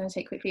question I'm going to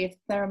take quickly. If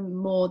there are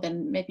more,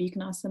 then maybe you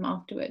can ask them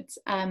afterwards.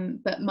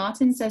 But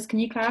Martin says, can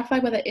you clarify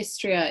whether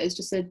Istria is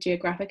just a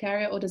geographic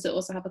area, or does it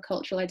also have a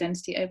cultural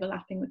identity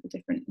overlapping with the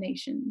different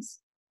nations?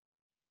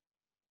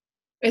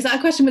 Is that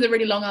a question with a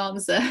really long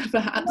answer,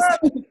 perhaps?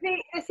 No,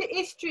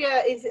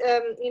 Istria is,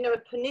 a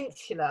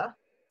peninsula,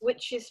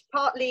 which is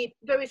partly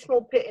very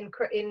small bit in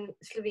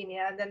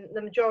Slovenia, and then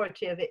the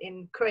majority of it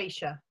in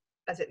Croatia,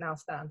 as it now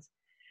stands.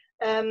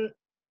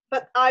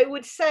 But I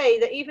would say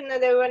that even though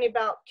there were only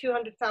about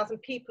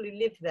 200,000 people who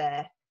live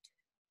there,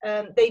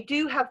 they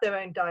do have their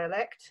own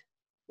dialect,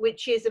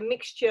 which is a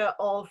mixture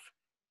of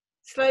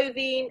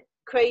Slovene,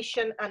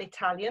 Croatian, and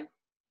Italian.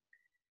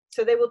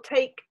 So they will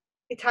take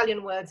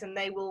Italian words and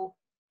they will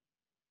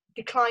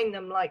decline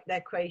them like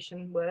their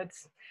Croatian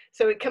words.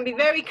 So it can be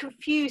very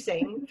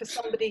confusing for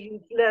somebody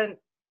who's learned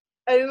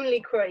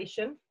only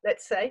Croatian,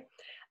 let's say.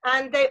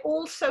 And they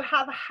also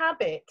have a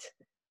habit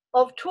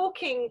of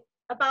talking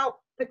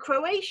about the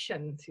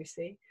Croatians, you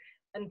see,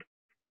 and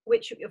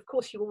which of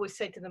course you always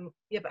say to them,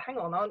 yeah, but hang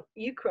on, aren't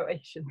you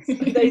Croatians?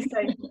 And they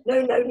say,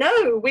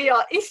 no, we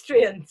are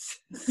Istrians.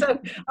 So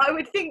I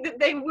would think that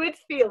they would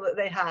feel that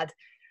they had,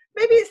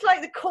 maybe it's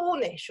like the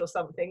Cornish or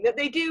something, that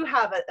they do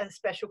have a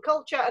special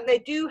culture and they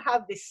do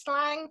have this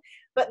slang,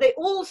 but they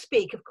all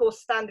speak, of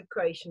course, standard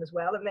Croatian as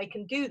well, and they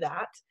can do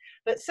that.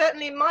 But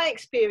certainly in my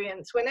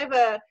experience,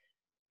 whenever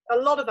a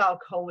lot of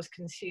alcohol was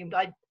consumed,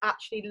 I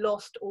actually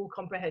lost all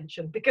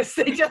comprehension because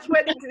they just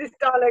went into this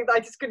dialect I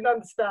just couldn't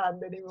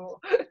understand anymore.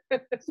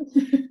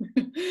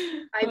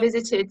 I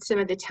visited some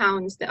of the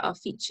towns that are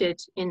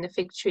featured in the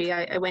fig tree.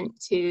 I went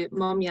to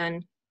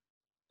Momjan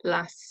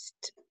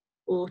last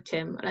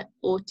autumn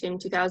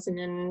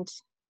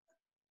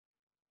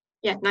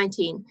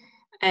 2019,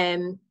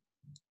 and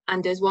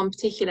there's one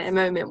particular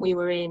moment we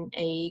were in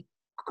a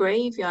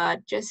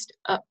graveyard just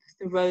up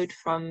the road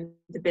from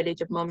the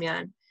village of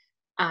Momjan,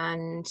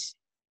 and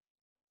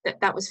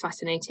that was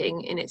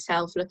fascinating in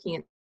itself, looking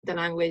at the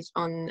language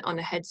on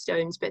the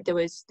headstones. But there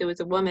was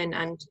a woman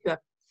and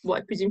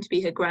what I presume to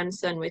be her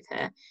grandson with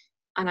her,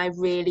 and I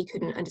really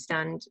couldn't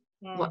understand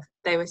what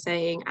they were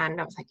saying, and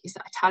I was like, is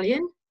that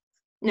Italian?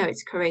 No,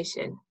 it's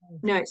Croatian.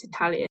 No, it's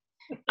Italian.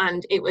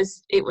 And it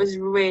was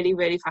really,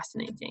 really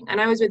fascinating.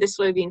 And I was with a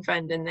Slovene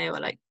friend and they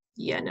were like,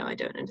 yeah, no, I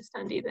don't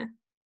understand either.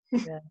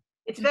 Yeah.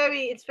 It's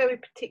very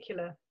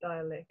particular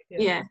dialect.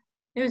 Yeah,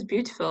 it was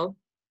beautiful.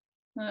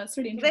 That's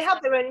really interesting. They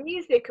have their own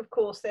music, of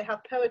course. They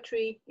have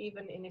poetry,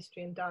 even in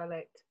Istrian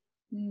dialect.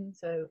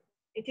 So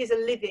it is a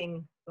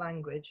living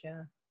language,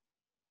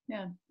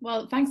 Yeah,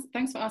 well, thanks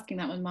for asking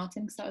that one,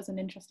 Martin, because that was an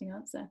interesting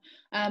answer.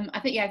 I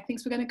think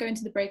we're going to go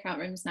into the breakout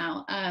rooms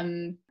now.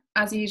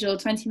 As usual,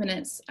 20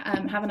 minutes,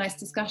 have a nice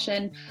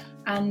discussion,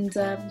 and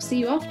we'll see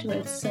you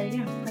afterwards. So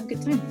yeah, have a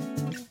good time.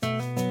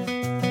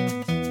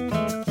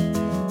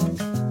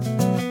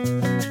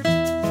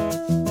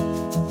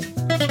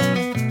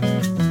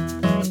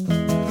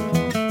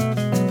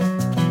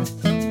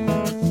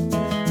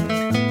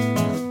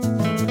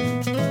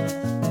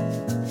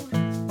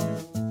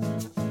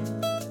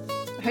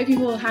 I hope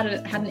you've all had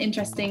an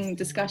interesting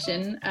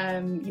discussion.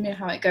 You know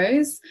how it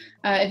goes.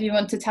 If you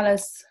want to tell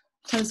us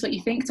what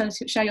you think,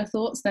 share your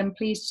thoughts, then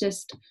please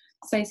just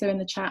say so in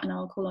the chat and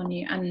I'll call on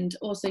you. And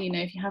also,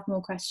 if you have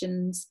more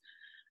questions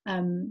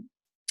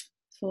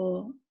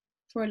for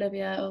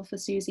Olivia or for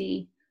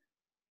Susie,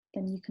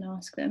 then you can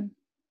ask them.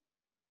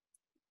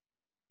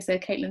 So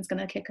Caitlin's going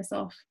to kick us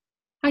off.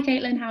 Hi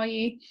Caitlin, how are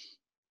you?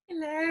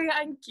 Hello,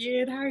 I'm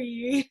good. How are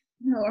you?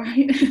 All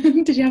right.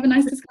 Did you have a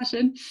nice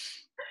discussion?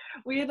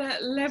 We had a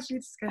lovely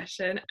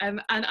discussion,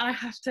 and I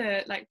have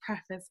to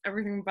preface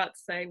everything I'm about to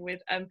say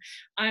with I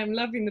am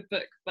loving the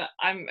book, but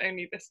I'm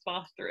only this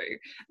far through.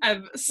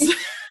 So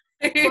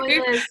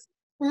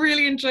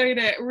really enjoyed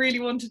it. Really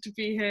wanted to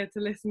be here to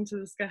listen to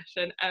the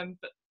discussion.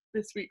 But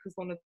this week was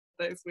one of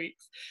those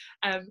weeks.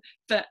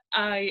 But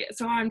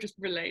I'm just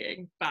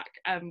relaying back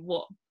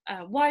what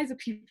wiser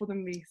people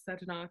than me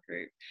said in our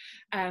group,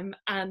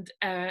 and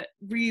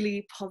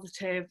really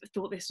positive.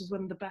 Thought this was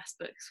one of the best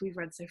books we've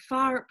read so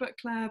far at book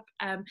club.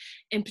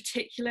 In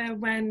particular,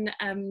 when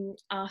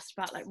asked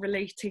about like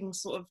relating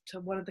sort of to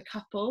one of the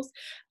couples,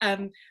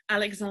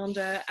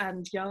 Alexander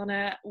and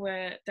Yana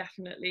were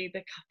definitely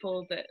the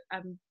couple that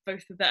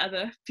both of the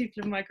other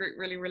people in my group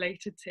really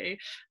related to,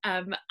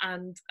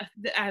 and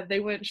they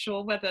weren't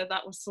sure whether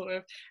that was sort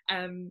of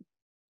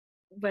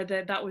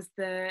whether that was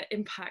the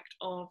impact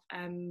of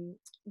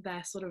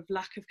their sort of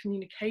lack of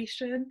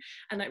communication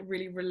and like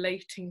really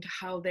relating to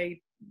how they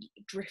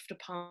drift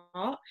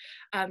apart,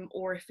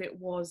 or if it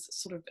was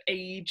sort of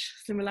age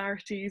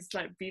similarities,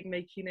 like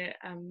making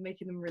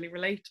them really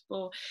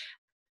relatable.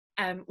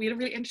 We had a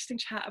really interesting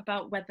chat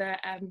about whether,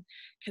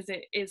 because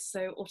it is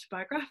so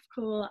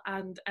autobiographical,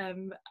 and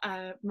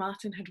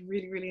Martin had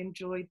really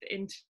enjoyed the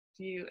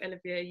interview,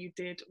 Olivia, you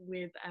did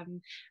with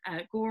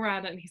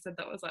Goran, and he said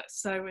that was like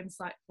so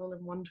insightful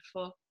and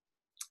wonderful.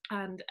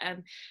 And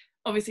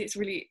obviously it's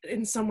really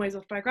in some ways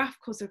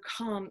autobiographical, so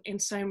can't in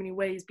so many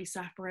ways be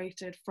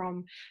separated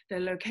from the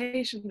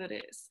location that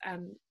it's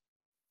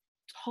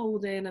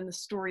told in and the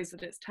stories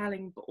that it's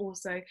telling, but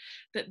also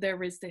that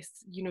there is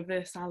this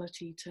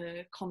universality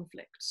to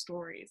conflict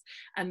stories,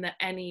 and that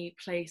any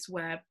place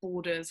where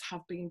borders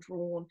have been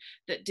drawn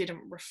that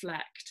didn't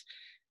reflect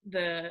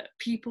the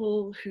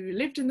people who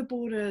lived in the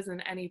borders,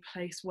 and any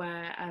place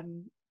where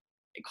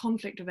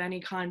conflict of any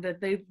kind, that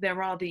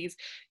there are these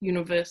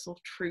universal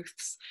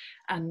truths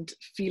and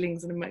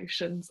feelings and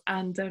emotions.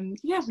 And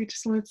yeah, we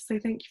just wanted to say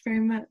thank you very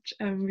much.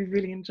 We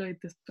really enjoyed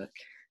this book.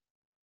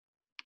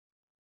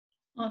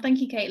 Well, thank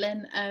you,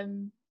 Caitlin.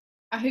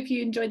 I hope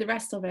you enjoy the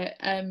rest of it,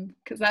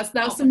 because that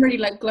was some really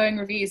like glowing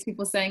reviews,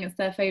 people saying it's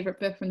their favourite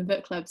book from the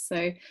book club.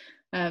 So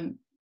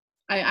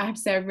I have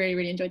to say I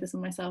really enjoyed this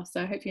one myself,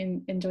 so I hope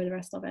you enjoy the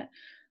rest of it.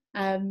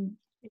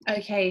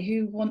 Okay,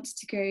 who wants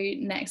to go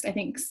next? I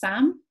think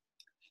Sam.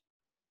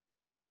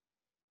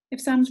 If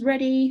Sam's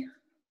ready.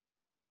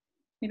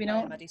 Maybe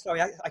not. Maddie,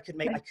 sorry, I could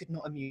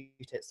not unmute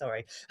it,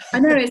 sorry. I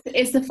know,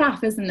 it's the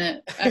faff, isn't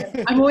it?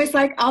 I'm always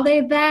like, are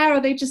they there?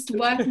 Are they just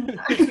working?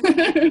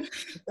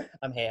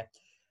 I'm here.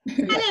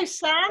 Hello,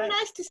 Sam.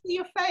 Nice to see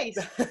your face.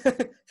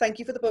 Thank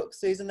you for the book,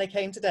 Susan. They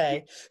came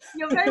today.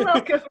 You're very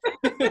welcome.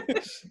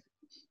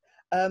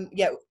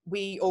 Yeah,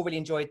 we all really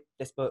enjoyed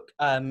this book.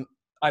 I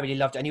really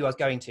loved it. I knew I was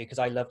going to, because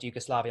I loved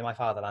Yugoslavia, my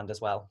fatherland, as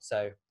well.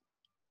 So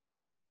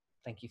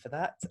thank you for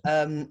that.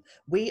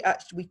 We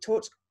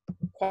talked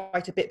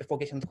quite a bit before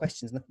getting on the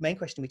questions, and the main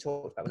question we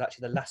talked about was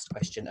actually the last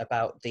question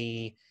about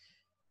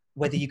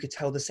whether you could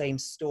tell the same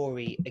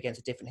story against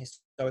a different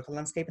historical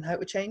landscape and how it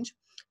would change.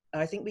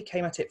 And I think we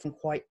came at it from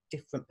quite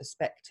different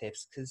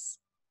perspectives, because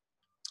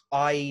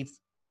I've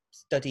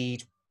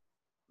studied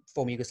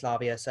former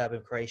Yugoslavia,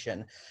 Serbian,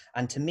 Croatian,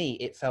 and to me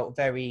it felt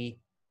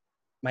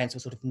my answer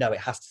was sort of, no, it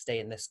has to stay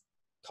in this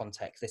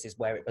context. This is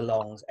where it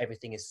belongs.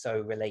 Everything is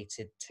so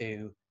related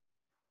to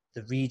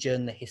the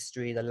region, the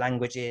history, the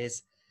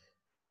languages,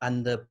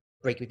 and the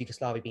break with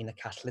Yugoslavia being the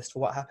catalyst for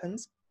what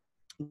happens.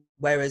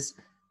 Whereas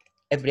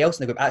everybody else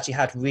in the group actually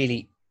had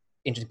really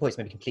interesting points,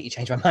 maybe completely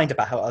changed my mind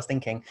about how I was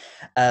thinking.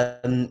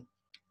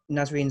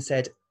 Nazreen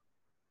said,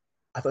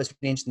 I thought it was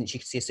really interesting that she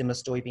could see a similar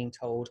story being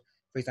told,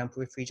 for example,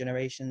 with 3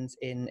 generations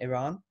in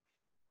Iran.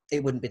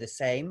 It wouldn't be the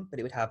same, but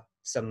it would have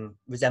some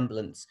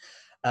resemblance.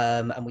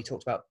 And we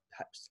talked about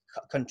perhaps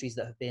countries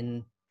that have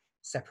been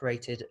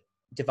separated,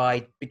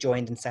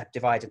 joined and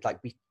divided, like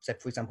we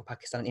said, for example,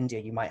 Pakistan and India.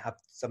 You might have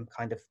some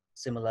kind of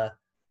similar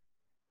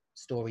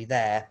story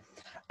there.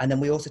 And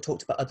then we also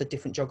talked about other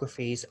different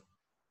geographies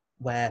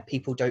where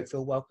people don't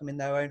feel welcome in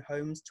their own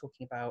homes,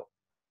 talking about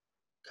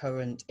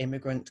current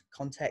immigrant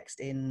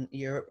context in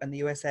Europe and the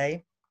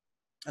USA,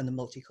 and the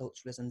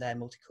multiculturalism there,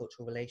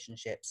 multicultural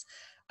relationships,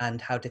 and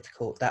how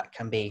difficult that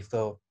can be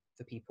for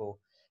people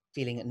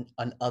feeling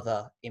an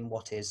other in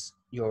what is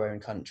your own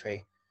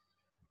country.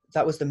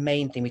 That was the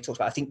main thing we talked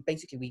about. I think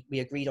basically we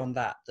agreed on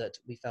that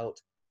we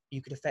felt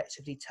you could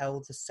effectively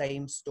tell the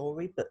same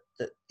story, but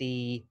that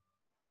the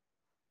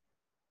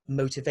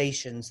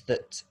motivations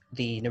that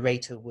the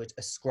narrator would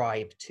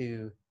ascribe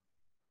to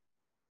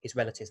his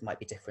relatives might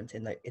be different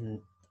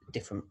in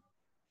different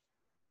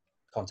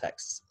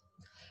contexts.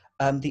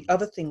 The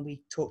other thing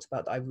we talked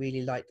about that I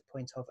really liked the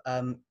point of,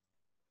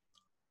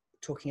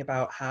 talking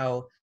about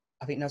how,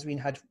 I think Nazreen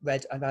had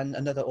read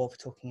another author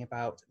talking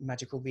about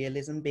magical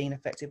realism being an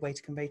effective way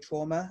to convey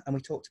trauma. And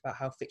we talked about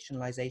how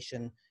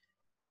fictionalization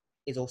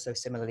is also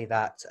similarly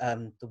that,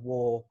 the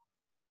war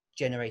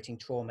generating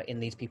trauma in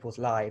these people's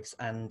lives.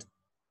 And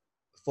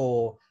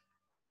for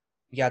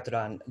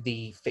Jadran,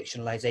 the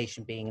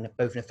fictionalization being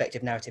both an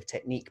effective narrative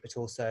technique, but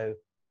also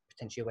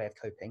potentially a way of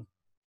coping.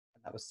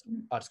 And that was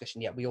our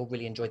discussion. Yeah, we all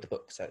really enjoyed the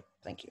book, so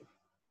thank you.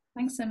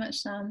 Thanks so much,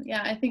 Sam.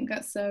 Yeah, I think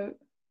that's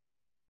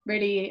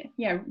really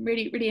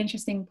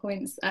interesting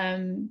points.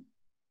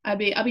 I'd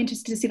be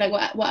interested to see like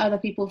what other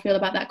people feel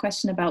about that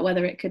question, about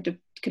whether it could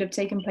have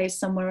taken place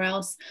somewhere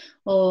else,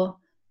 or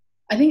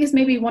I think it's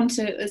maybe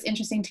it's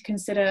interesting to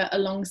consider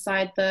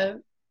alongside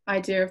the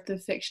idea of the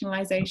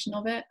fictionalization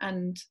of it,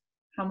 and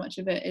how much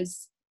of it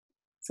is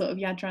sort of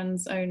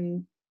Yadran's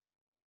own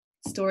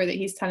story that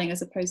he's telling,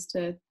 as opposed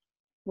to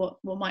what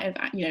might have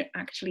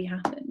actually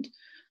happened.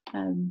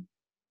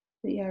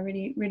 But yeah,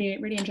 really, really,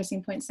 really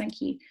interesting points.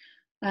 Thank you.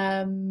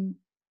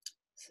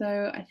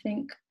 So I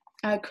think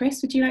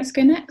Chris, would you like to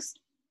go next?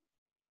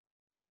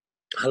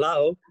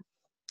 Hello.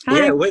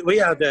 Hi. Yeah, we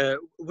had a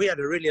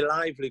really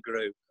lively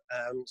group,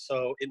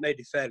 so it made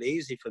it fairly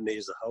easy for me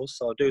as a host.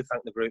 So I do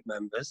thank the group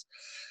members.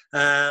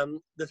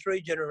 The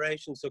three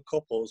generations of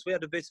couples, we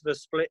had a bit of a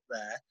split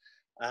there.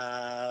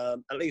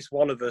 At least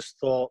one of us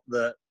thought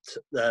that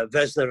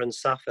Vesna and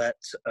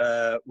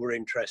Safet were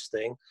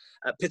interesting,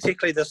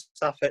 particularly the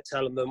Safet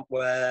element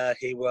where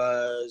he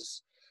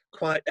was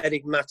quite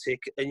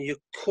enigmatic and you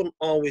couldn't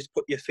always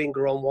put your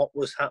finger on what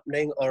was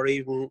happening or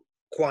even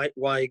quite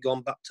why he'd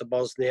gone back to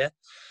Bosnia.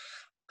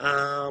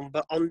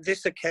 But on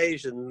this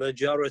occasion, the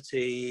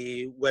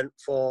majority went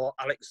for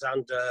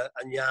Alexander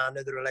and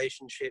Jana, the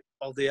relationship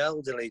of the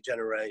elderly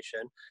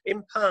generation,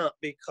 in part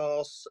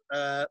because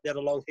they had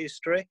a long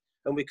history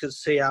and we could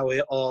see how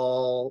it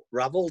all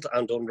ravelled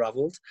and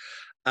unravelled.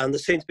 And there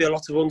seemed to be a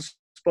lot of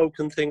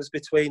unspoken things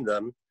between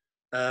them,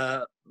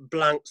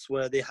 blanks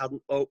where they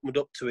hadn't opened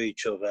up to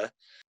each other.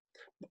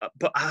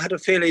 But I had a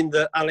feeling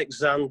that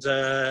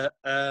Alexander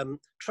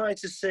tried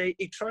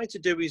to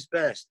do his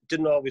best.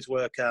 Didn't always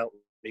work out.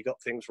 He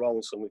got things wrong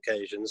on some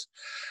occasions.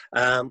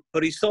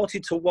 But he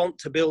started to want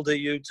to build a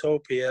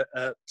utopia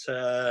at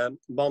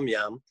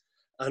Bomyam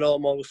and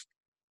almost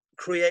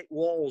create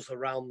walls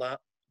around that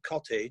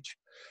cottage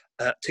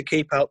to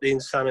keep out the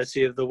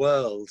insanity of the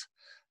world.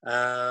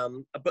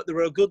 But there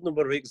were a good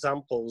number of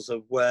examples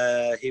of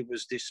where he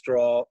was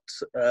distraught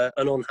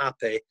and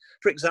unhappy.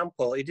 For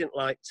example, he didn't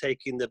like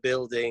taking the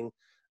building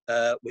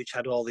which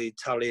had all the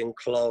Italian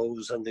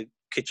clothes and the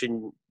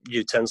kitchen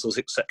utensils,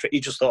 etc.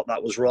 He just thought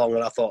that was wrong,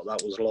 and I thought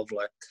that was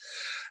lovely.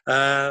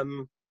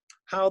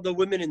 How the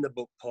women in the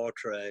book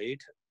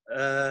portrayed,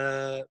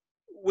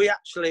 we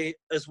actually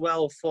as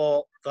well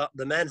thought that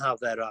the men have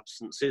their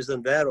absences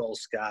and they're all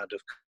scarred,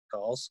 of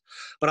course.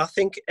 But I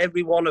think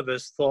every one of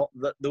us thought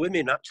that the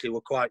women actually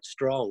were quite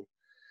strong,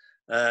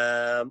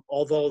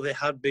 although they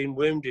had been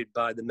wounded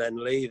by the men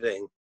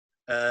leaving.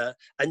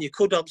 And you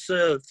could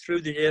observe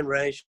through the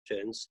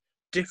generations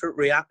different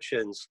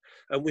reactions.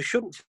 And we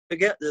shouldn't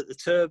forget that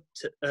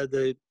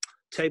the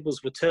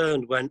tables were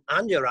turned when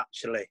Anya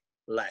actually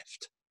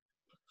left.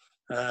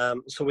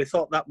 So we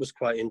thought that was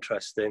quite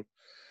interesting.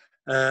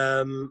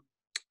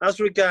 As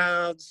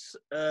regards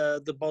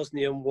the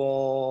Bosnian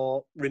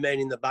War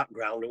remaining in the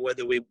background and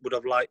whether we would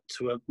have liked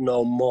to have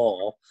known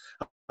more,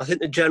 I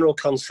think the general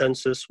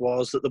consensus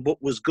was that the book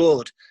was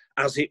good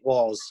as it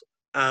was,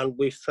 and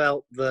we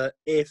felt that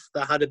if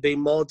there had been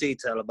more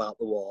detail about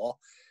the war,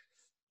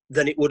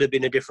 then it would have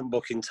been a different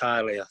book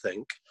entirely, I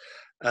think.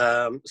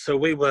 So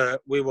we were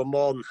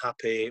more than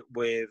happy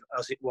with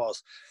as it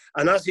was.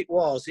 And as it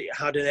was, it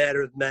had an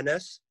air of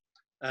menace.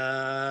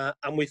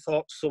 And we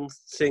thought some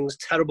things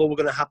terrible were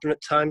going to happen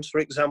at times. For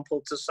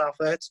example, to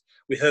Safet,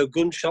 we heard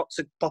gunshots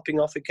popping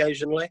off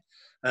occasionally.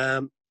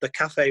 The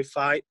cafe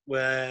fight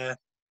where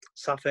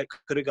Safet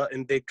could have got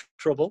in big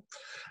trouble.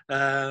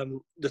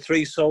 The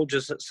three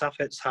soldiers at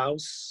Safet's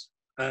house.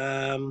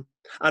 And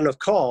of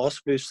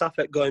course, with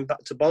Safet going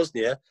back to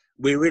Bosnia,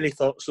 we really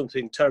thought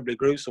something terribly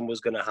gruesome was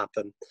going to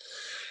happen.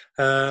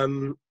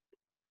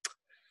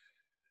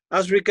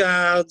 As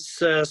regards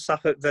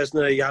Safet,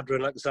 Vesna,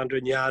 Yadran, Alexander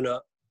and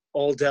Jana,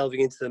 all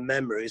delving into the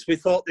memories, we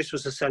thought this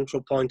was a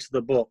central point of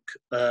the book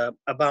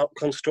about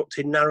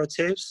constructing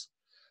narratives.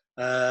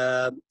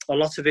 A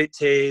lot of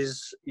it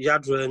is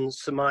Yadran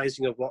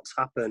surmising of what's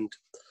happened.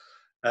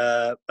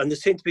 And there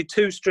seem to be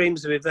two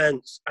streams of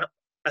events,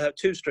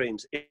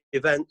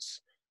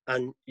 events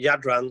and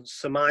Yadran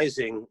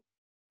surmising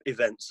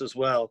events as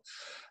well.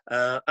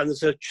 And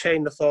there's a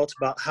chain of thought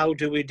about how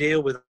do we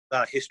deal with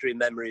our history,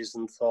 memories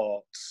and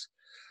thoughts.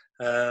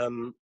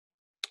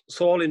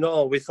 So all in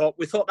all, we thought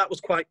that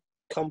was quite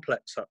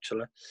complex,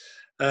 actually.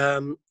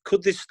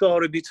 Could this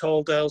story be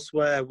told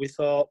elsewhere? We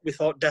thought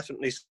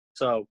definitely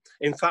so.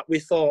 In fact, we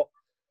thought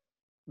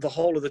the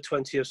whole of the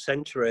 20th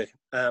century,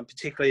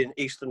 particularly in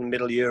Eastern and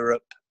Middle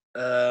Europe,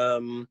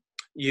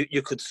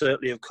 you could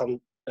certainly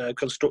have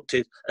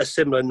constructed a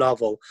similar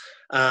novel.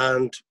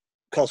 And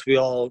of course, we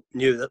all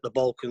knew that the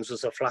Balkans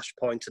was a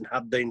flashpoint and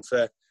had been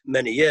for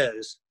many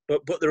years.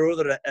 But there are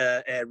other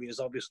areas,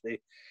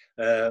 obviously,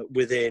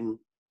 within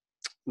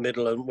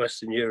Middle and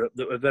Western Europe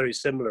that were very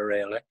similar,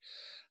 really.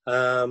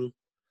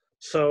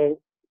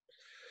 So,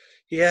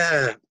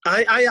 yeah,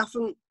 I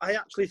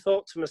actually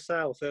thought to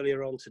myself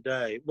earlier on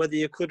today whether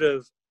you could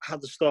have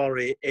had the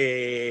story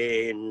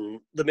in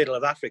the middle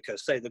of Africa,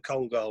 say the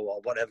Congo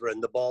or whatever,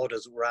 and the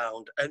borders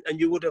around, and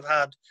you would have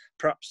had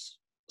perhaps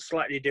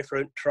slightly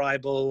different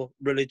tribal,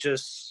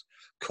 religious,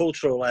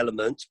 cultural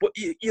elements, but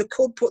you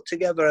could put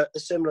together a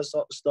similar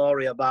sort of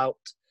story about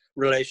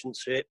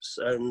relationships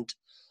and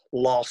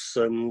loss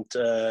and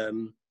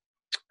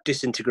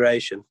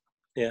disintegration.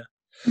 Yeah.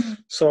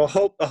 So I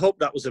hope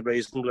that was a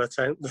reasonable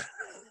attempt.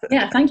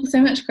 Yeah, thank you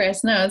so much,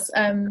 Chris. No, it's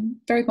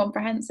very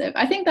comprehensive.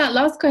 I think that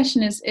last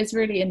question is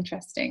really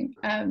interesting,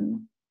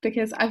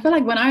 because I feel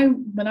like when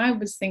I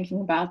was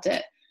thinking about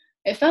it,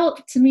 it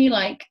felt to me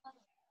like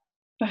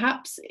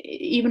perhaps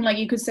even like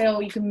you could say, oh,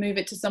 you can move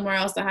it to somewhere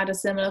else that had a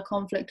similar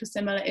conflict or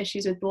similar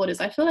issues with borders.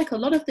 I feel like a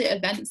lot of the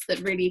events that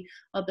really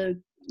are the,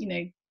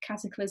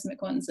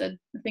 cataclysmic ones are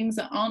things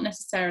that aren't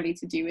necessarily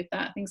to do with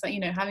that. Things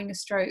like, having a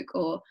stroke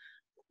or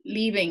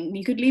leaving.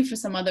 You could leave for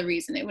some other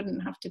reason. It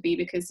wouldn't have to be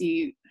because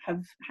you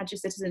have had your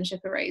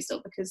citizenship erased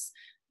or because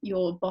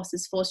your boss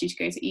has forced you to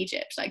go to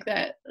Egypt. Like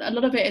that, a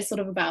lot of it is sort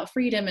of about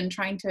freedom and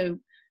trying to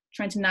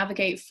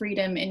navigate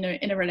freedom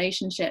in a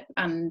relationship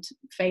and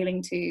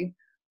failing to,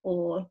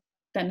 or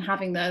then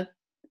having the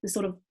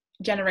sort of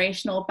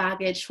generational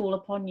baggage fall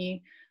upon you.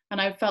 And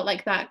I felt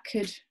like that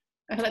could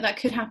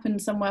happen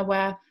somewhere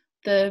where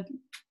the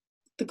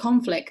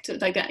conflict,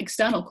 like that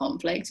external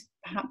conflict,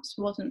 perhaps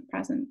wasn't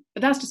present.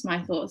 But that's just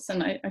my thoughts,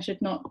 and I should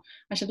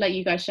let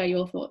you guys share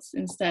your thoughts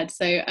instead.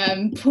 So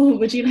Paul,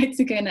 would you like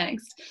to go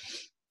next?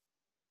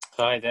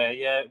 Hi there.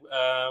 Yeah,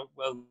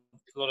 well,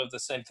 a lot of the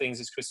same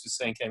things as Chris was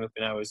saying came up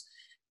in ours.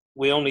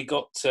 We only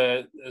got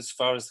as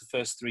far as the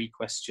first 3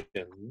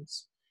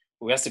 questions.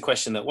 We asked a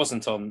question that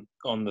wasn't on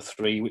the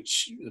 3,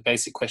 which the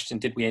basic question: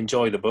 did we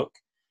enjoy the book?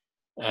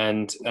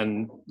 And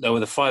there were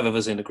the 5 of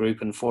us in the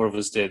group, and 4 of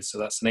us did. So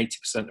that's an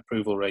 80%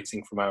 approval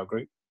rating from our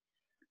group.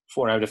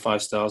 4 out of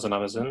 5 stars on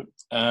Amazon.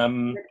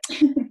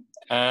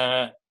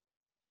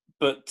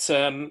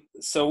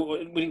 So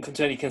we didn't come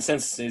to any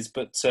consensuses,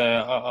 but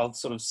I'll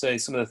sort of say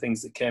some of the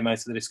things that came out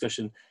of the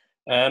discussion.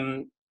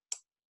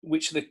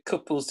 Which of the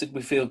couples did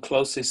we feel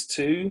closest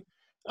to?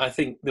 I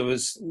think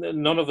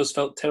none of us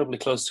felt terribly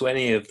close to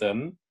any of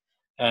them.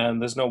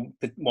 There's no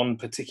one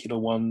particular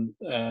one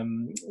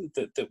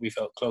that we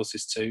felt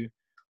closest to,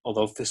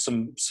 although for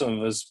some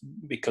of us,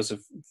 because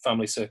of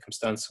family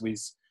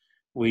circumstances,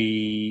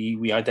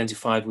 we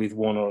identified with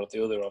one or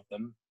the other of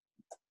them.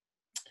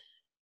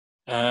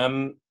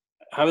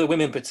 How are the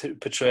women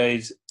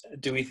portrayed?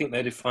 Do we think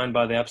they're defined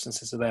by the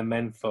absences of their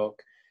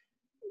menfolk?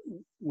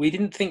 We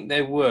didn't think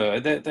they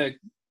were. They're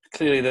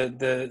clearly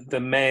the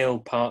male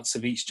parts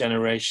of each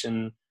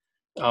generation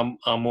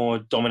are more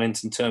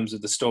dominant in terms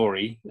of the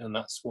story, and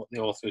that's what the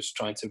author is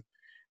trying to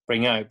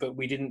bring out. But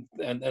we didn't,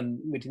 and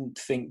we didn't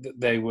think that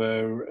they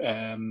were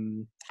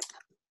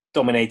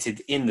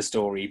dominated in the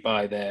story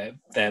by their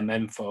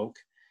menfolk.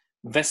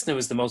 Vesna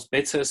was the most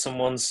bitter,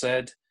 someone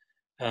said.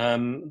 All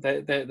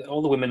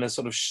the women are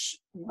sort of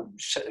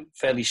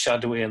fairly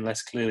shadowy and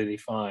less clearly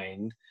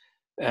defined,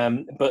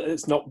 but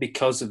it's not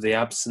because of the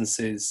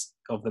absences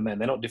of the men.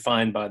 They're not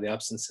defined by the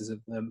absences of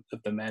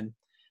the men.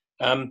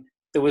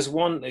 There was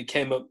one that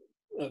came up,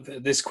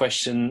 this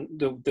question,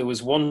 there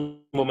was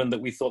one woman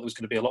that we thought there was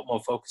going to be a lot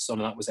more focus on,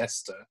 and that was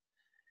Esther.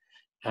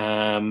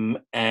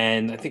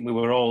 And I think we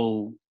were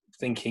all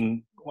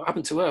thinking, what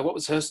happened to her? What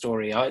was her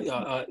story?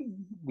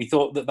 We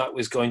thought that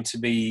was going to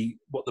be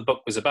what the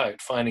book was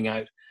about, finding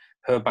out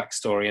her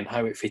backstory and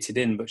how it fitted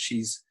in, but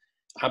she's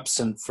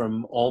absent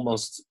from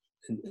almost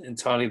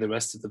entirely the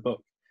rest of the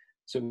book.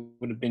 So it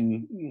would have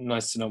been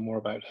nice to know more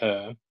about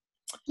her.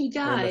 She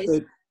dies.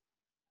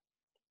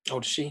 Oh,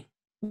 does she?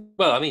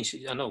 Well, I mean,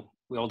 I know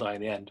we all die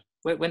in the end.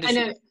 When does I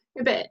know,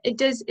 but it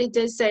does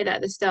say that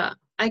at the start.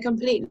 I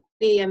completely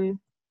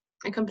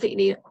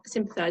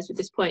sympathise with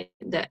this point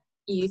that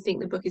you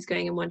think the book is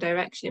going in one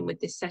direction with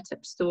this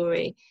setup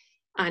story,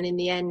 and in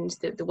the end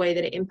the way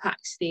that it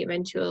impacts the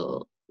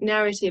eventual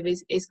narrative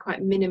is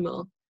quite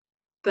minimal.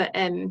 But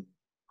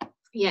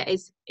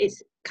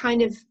it's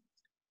kind of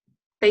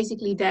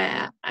basically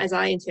there, as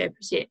I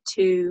interpret it,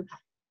 to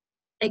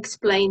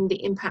explain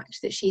the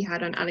impact that she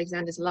had on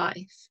Alexander's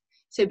life.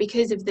 So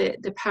because of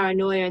the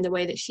paranoia and the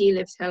way that she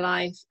lived her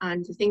life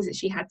and the things that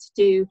she had to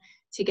do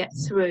to get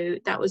through,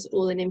 that was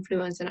all an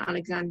influence on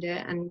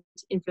Alexander and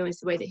influenced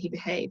the way that he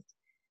behaved.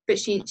 But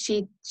she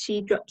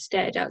drops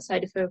dead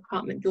outside of her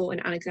apartment door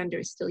and Alexander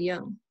is still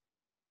young.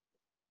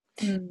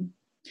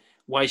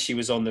 Why she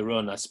was on the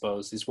run, I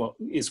suppose, is what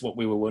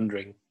we were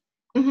wondering.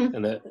 Mm-hmm.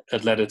 And that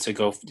had led her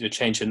to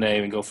change her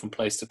name and go from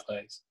place to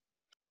place.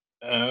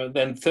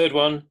 Then third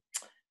one,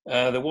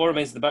 the war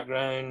remains in the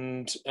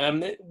background.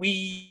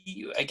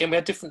 We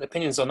had different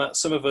opinions on that.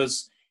 Some of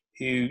us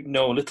who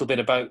know a little bit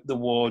about the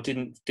war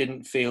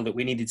didn't feel that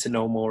we needed to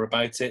know more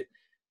about it.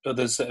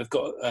 Others that have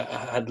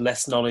had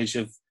less knowledge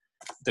of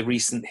the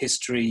recent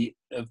history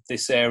of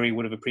this area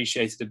would have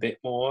appreciated a bit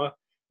more.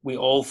 We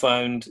all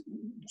found,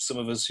 some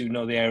of us who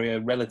know the area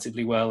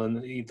relatively well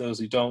and those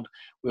who don't,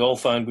 we all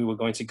found we were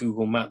going to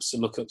Google Maps to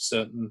look up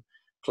certain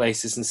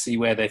places and see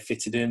where they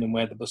fitted in and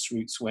where the bus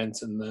routes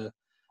went and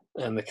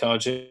the car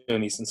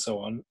journeys and so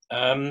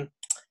on.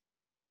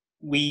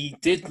 We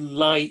did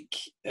like,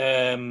 we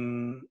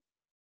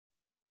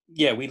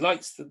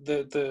liked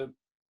the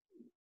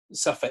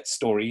Safet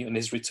story and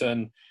his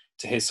return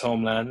to his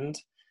homeland.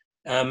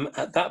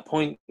 At that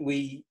point,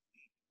 we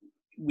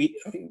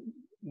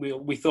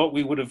thought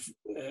we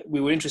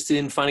were interested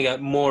in finding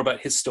out more about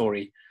his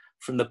story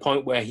from the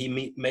point where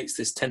he makes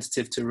this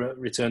tentative to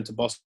return to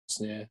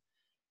Bosnia,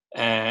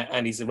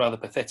 and he's a rather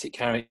pathetic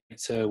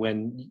character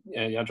when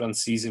Jadran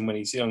sees him when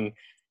he's young,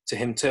 to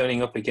him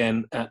turning up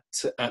again at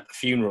the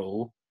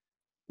funeral,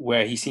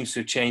 where he seems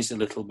to have changed a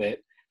little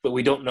bit, but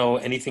we don't know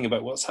anything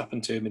about what's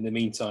happened to him in the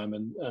meantime,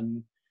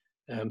 and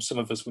some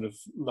of us would have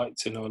liked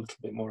to know a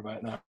little bit more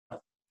about that.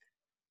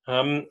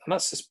 And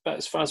that's about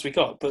as far as we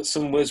got, but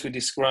some words we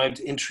described: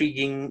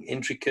 intriguing,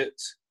 intricate,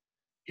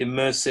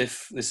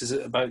 immersive. This is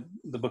about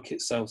the book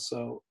itself,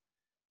 so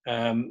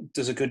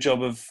does a good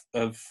job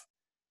of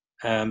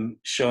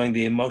showing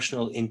the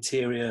emotional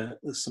interior.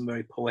 There's some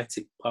very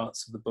poetic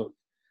parts of the book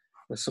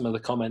with some of the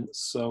comments,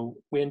 so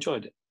we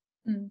enjoyed it.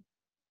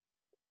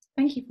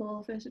 Thank you,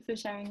 Paul, for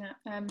sharing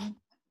that.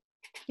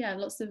 Yeah,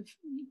 lots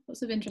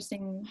of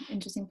interesting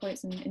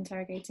points and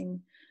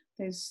interrogating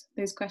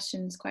those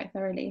questions quite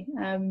thoroughly.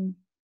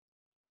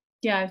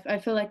 Yeah, I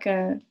feel like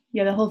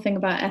the whole thing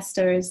about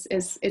Esther is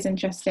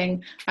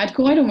interesting. I'd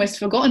quite almost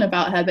forgotten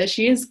about her, but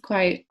she is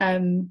quite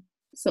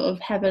sort of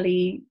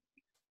heavily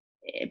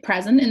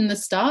present in the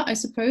start, I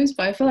suppose.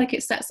 But I feel like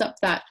it sets up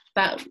that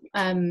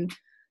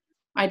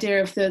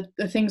idea of the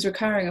things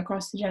recurring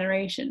across the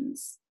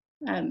generations,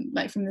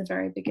 like from the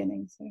very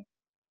beginning. So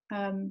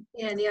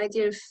yeah, the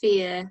idea of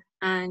fear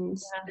and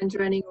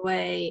running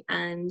away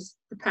and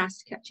the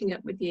past catching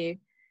up with you.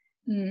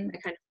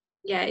 That kind of,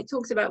 yeah, it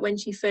talks about when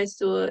she first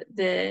saw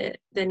the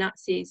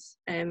Nazis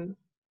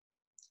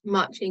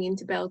marching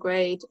into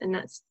Belgrade, and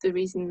that's the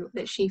reason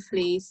that she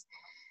flees.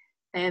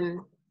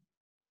 But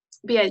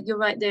yeah, you're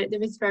right, there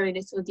is very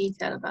little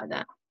detail about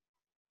that.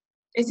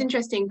 It's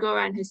interesting,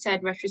 Goran has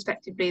said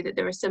retrospectively that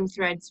there are some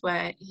threads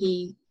where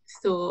he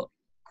thought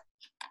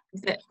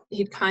that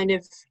he'd kind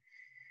of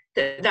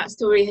that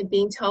story had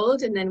been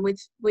told, and then with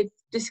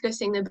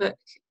discussing the book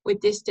with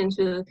distance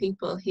with other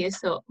people, he has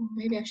thought, oh,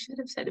 maybe I should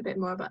have said a bit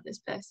more about this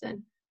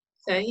person.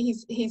 So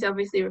he's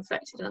obviously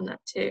reflected on that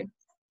too.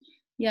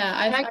 Yeah,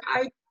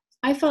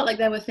 I felt like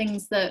there were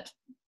things that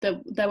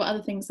there were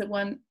other things that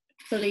weren't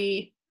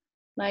fully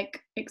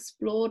like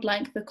explored,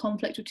 like the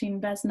conflict between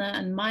Vesna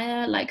and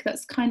Maya. Like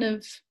it's kind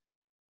of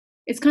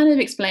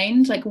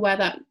explained like where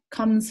that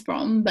comes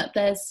from, but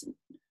there's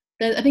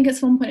I think at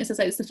one point it says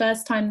like it's the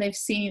first time they've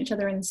seen each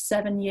other in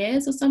 7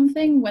 years or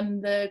something when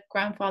the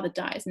grandfather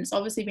dies, and it's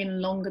obviously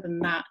been longer than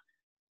that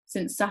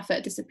since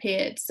Safet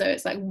disappeared. So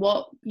it's like,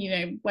 what,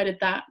 where did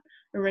that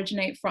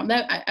originate from?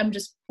 There, I'm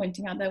just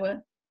pointing out there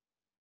were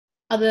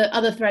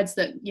other threads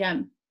that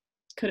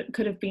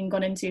could have been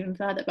gone into even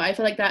further, but I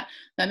feel like that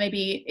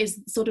maybe is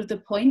sort of the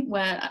point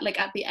where, like,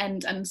 at the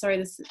end, and sorry,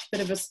 this is a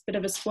bit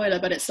of a spoiler,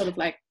 but it's sort of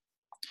like,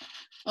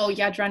 oh,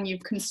 Jadran,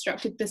 you've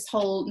constructed this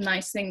whole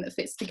nice thing that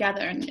fits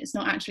together, and it's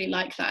not actually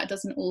like that. It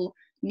doesn't all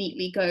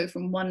neatly go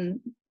from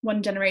one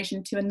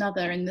generation to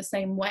another in the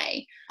same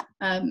way.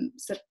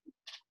 So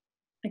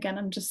again,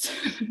 I'm just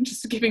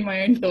giving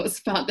my own thoughts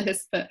about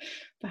this, but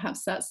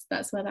perhaps that's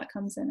where that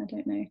comes in. I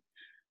don't know.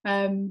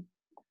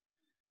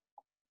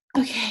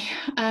 Okay,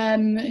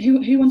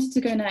 who wanted to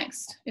go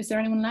next? Is there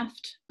anyone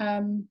left?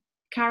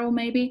 Carol,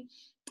 maybe,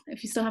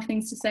 if you still have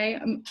things to say.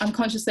 I'm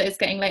conscious that it's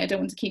getting late. I don't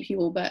want to keep you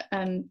all, but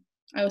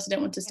I also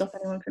don't want to stop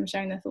anyone from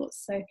sharing their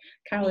thoughts. So,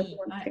 Carol,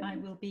 I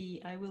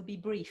will be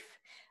brief.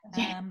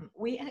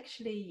 We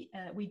actually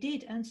we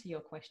did answer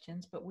your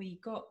questions, but we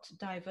got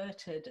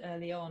diverted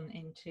early on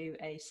into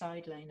a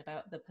side lane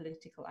about the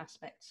political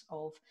aspects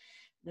of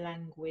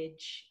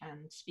language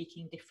and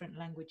speaking different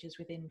languages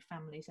within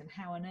families, and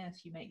how on earth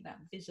you make that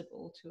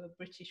visible to a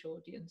British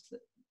audience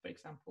that, for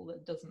example,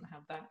 that doesn't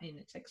have that in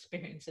its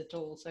experience at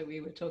all. So we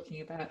were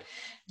talking about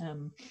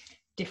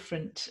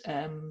different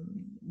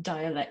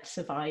dialects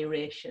of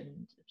Irish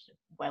and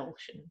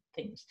Welsh and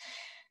things.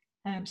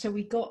 So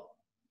we got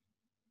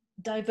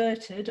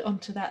diverted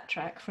onto that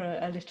track for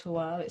a little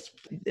while.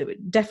 It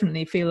would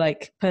definitely feel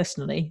like,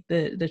 personally,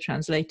 the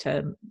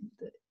translator,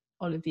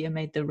 Olivia,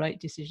 made the right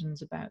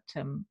decisions about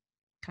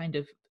kind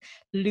of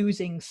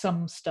losing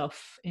some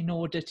stuff in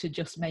order to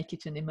just make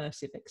it an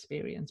immersive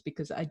experience,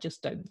 because I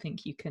just don't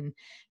think you can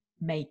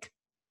make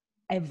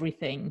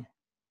everything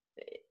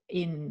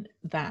in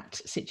that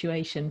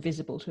situation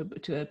visible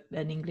to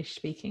an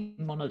English-speaking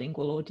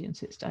monolingual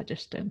audience. I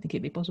just don't think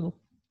it'd be possible.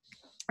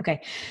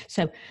 Okay,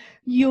 so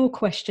your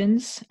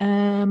questions.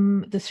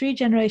 The 3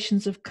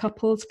 generations of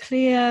couples,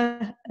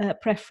 clear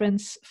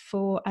preference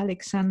for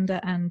Alexander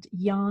and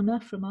Jana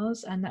from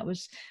us, and that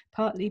was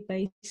partly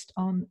based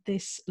on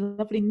this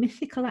lovely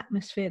mythical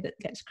atmosphere that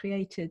gets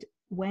created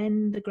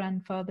when the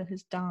grandfather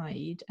has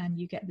died and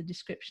you get the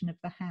description of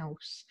the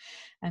house.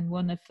 And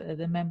one of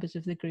the members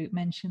of the group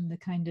mentioned the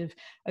kind of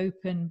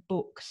open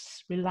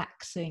books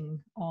relaxing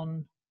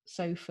on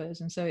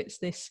sofas, and so it's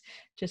this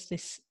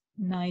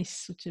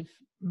nice sort of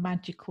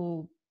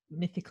magical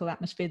mythical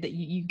atmosphere that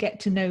you get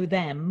to know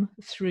them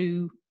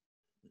through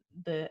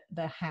the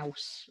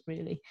house,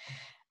 really.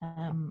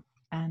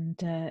 And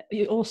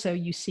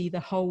you see the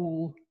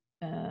whole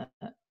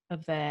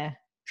of their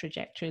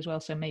trajectory as well,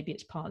 so maybe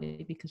it's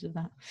partly because of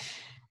that.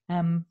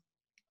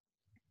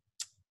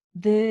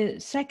 The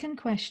second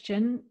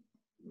question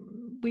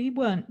we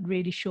weren't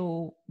really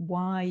sure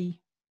why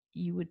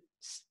you would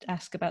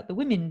ask about the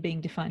women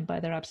being defined by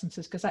their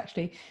absences, because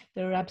actually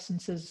there are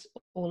absences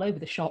all over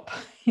the shop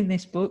in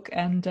this book,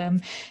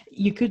 and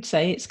you could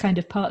say it's kind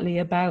of partly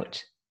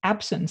about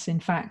absence, in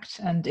fact.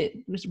 And it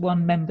was,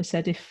 one member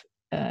said, if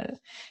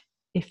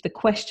the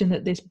question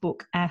that this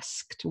book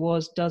asked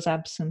was, does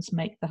absence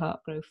make the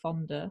heart grow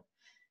fonder,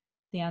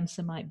 the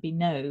answer might be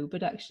no.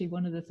 But actually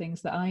one of the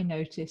things that I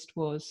noticed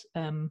was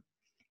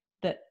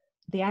that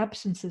the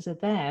absences are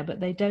there, but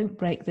they don't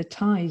break the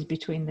ties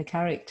between the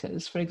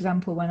characters. For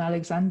example, when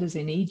Alexander's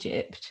in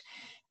Egypt,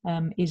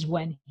 is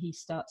when he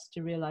starts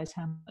to realize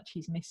how much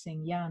he's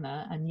missing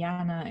Yana, and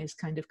Yana is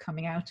kind of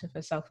coming out of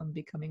herself and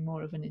becoming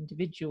more of an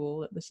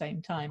individual at the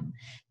same time.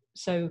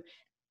 So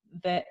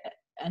there,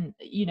 and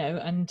you know,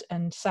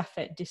 and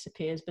Safed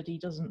disappears, but he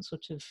doesn't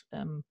sort of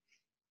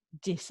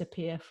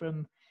disappear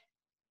from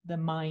the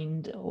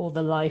mind or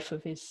the life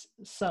of his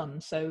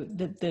son. So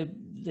the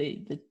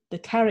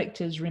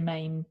characters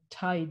remain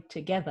tied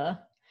together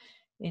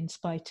in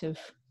spite of,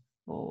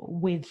 or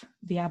with,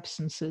 the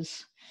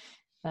absences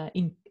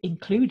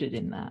included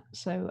in that.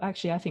 So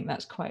actually I think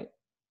that's quite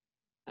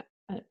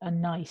a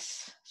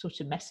nice sort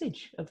of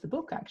message of the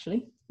book,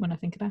 actually, when I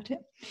think about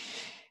it.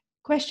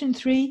 Question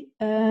 3,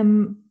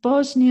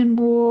 Bosnian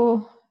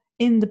War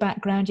in the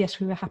background. Yes,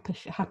 we were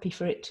happy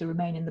for it to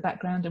remain in the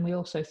background, and we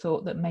also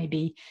thought that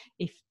maybe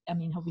if, I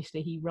mean,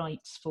 obviously he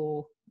writes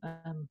for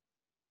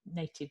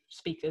native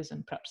speakers,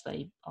 and perhaps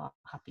they are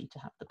happy to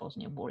have the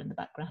Bosnian War in the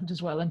background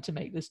as well, and to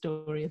make the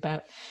story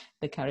about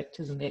the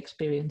characters and the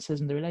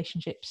experiences and the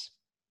relationships.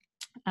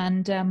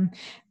 And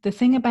the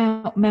thing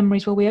about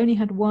memories, well, we only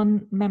had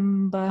one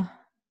member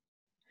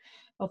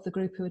of the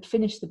group who had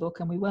finished the book,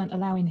 and we weren't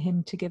allowing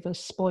him to give us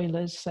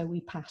spoilers, so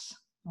we pass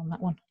on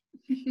that one.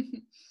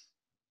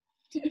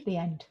 The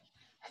end.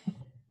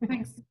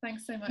 Thanks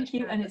so much. Thank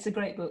you, and it's a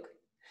great book.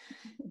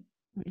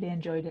 Really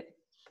enjoyed it.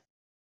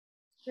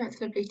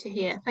 That's lovely to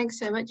hear. Thanks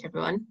so much,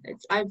 everyone.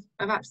 I've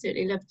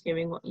absolutely loved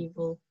hearing what you've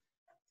all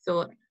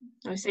thought.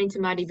 I was saying to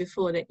Maddie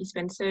before that you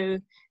spend so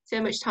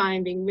much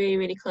time being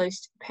really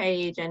close to the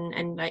page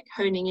and like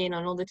honing in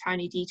on all the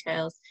tiny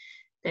details,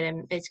 that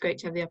it's great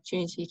to have the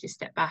opportunity to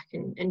step back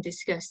and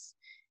discuss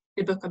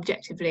the book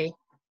objectively,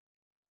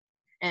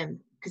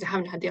 because I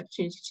haven't had the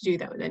opportunity to do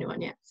that with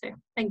anyone yet. So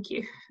thank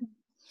you.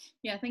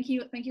 Yeah, thank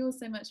you all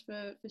so much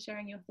for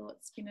sharing your thoughts.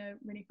 It's been a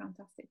really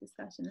fantastic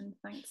discussion, and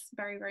thanks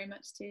very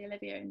much to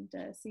Olivia and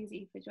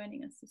Susie for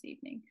joining us this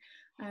evening.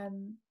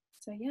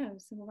 So yeah,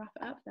 so we'll wrap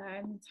it up there,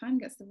 and time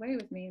gets away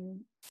with me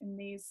in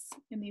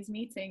these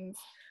meetings.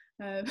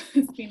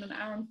 It's been an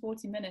hour and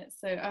 40 minutes,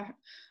 so I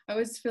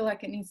always feel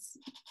like it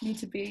need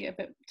to be a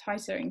bit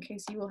tighter in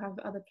case you will have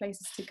other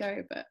places to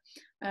go, but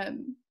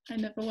I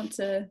never want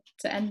to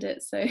end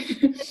it, so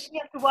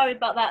you have to worry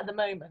about that at the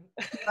moment.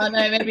 Oh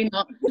no, maybe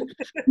not.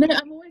 No,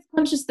 I'm always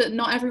conscious that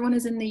not everyone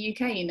is in the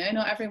UK, you know,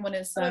 not everyone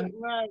is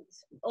right,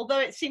 although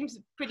it seems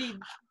pretty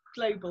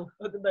global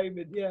at the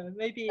moment. Yeah,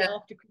 maybe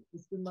after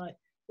Christmas we might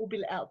all be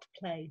let out to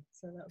play,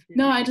 so that would be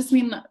no, I just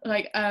mean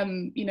like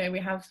you know, we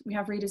have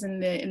readers in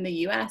the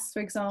US,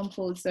 for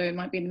example, so it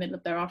might be in the middle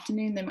of their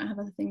afternoon, they might have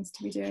other things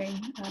to be doing.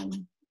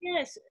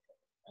 Yes,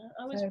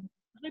 I was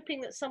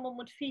hoping that someone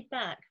would feed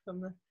back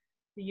from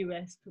the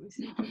US, but we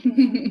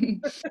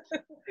see.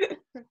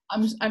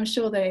 I'm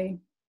sure they'll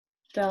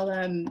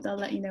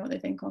let you know what they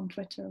think on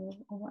Twitter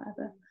or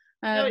whatever.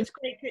 No,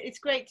 it's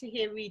great to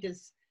hear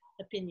readers'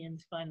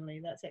 opinions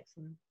finally. That's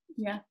excellent.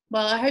 Yeah,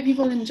 well, I hope you've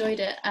all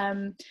enjoyed it.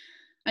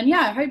 And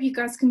yeah, I hope you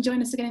guys can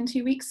join us again in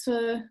 2 weeks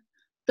for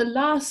the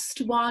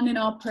last one in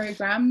our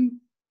programme.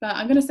 But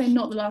I'm going to say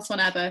not the last one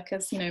ever,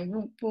 because you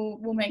know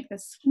we'll make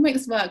this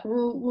work.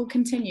 We'll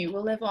continue.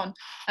 We'll live on.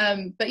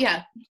 But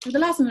yeah, for the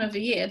last one of the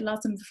year, the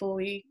last one before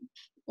we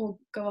all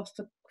go off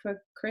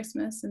for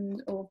Christmas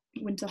or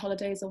winter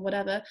holidays or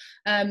whatever,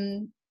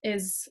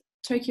 is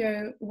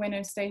Tokyo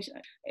Ueno Station,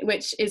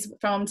 which is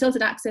from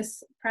Tilted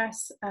Axis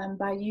Press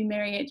by you,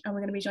 Miri, and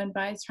we're going to be joined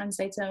by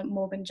translator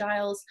Morgan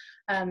Giles.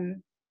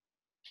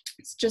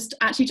 It's just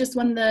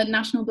won the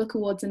National Book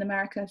Awards in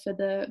America for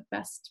the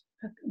best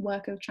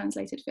work of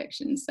translated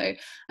fiction. So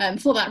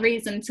for that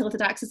reason,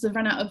 Tilted Axis have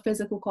run out of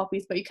physical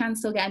copies, but you can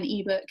still get an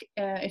ebook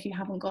if you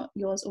haven't got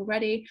yours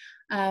already.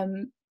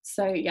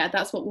 So yeah,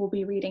 that's what we'll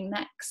be reading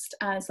next.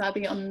 So that'll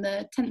be on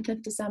the 10th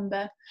of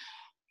December.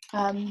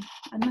 And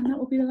then that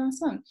will be the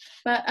last one.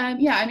 But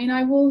yeah, I mean,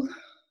 I will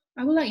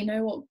let you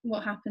know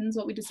what happens,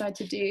 what we decide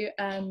to do,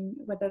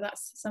 whether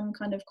that's some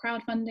kind of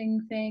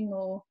crowdfunding thing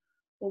or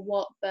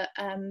what, but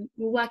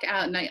we'll work it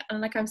out.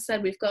 And like I've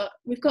said, we've got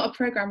a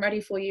program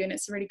ready for you, and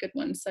it's a really good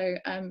one. So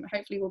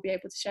hopefully we'll be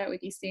able to share it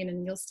with you soon,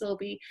 and you'll still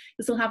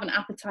have an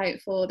appetite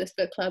for this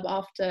book club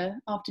after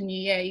New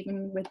Year,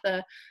 even with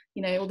the,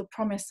 you know, all the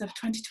promise of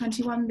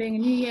 2021 being a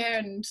new year,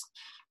 and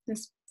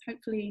this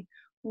hopefully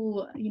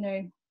all, you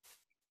know,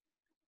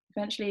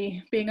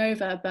 eventually being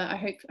over. But I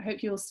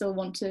hope you'll still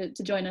want to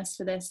join us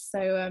for this.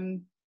 So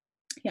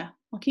yeah,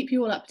 I'll keep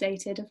you all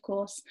updated, of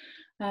course.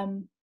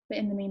 But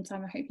in the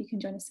meantime, I hope you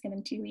can join us again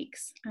in 2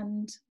 weeks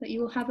and that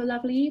you will have a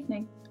lovely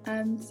evening.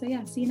 So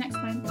yeah, see you next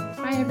time.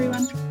 Bye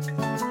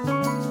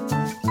everyone.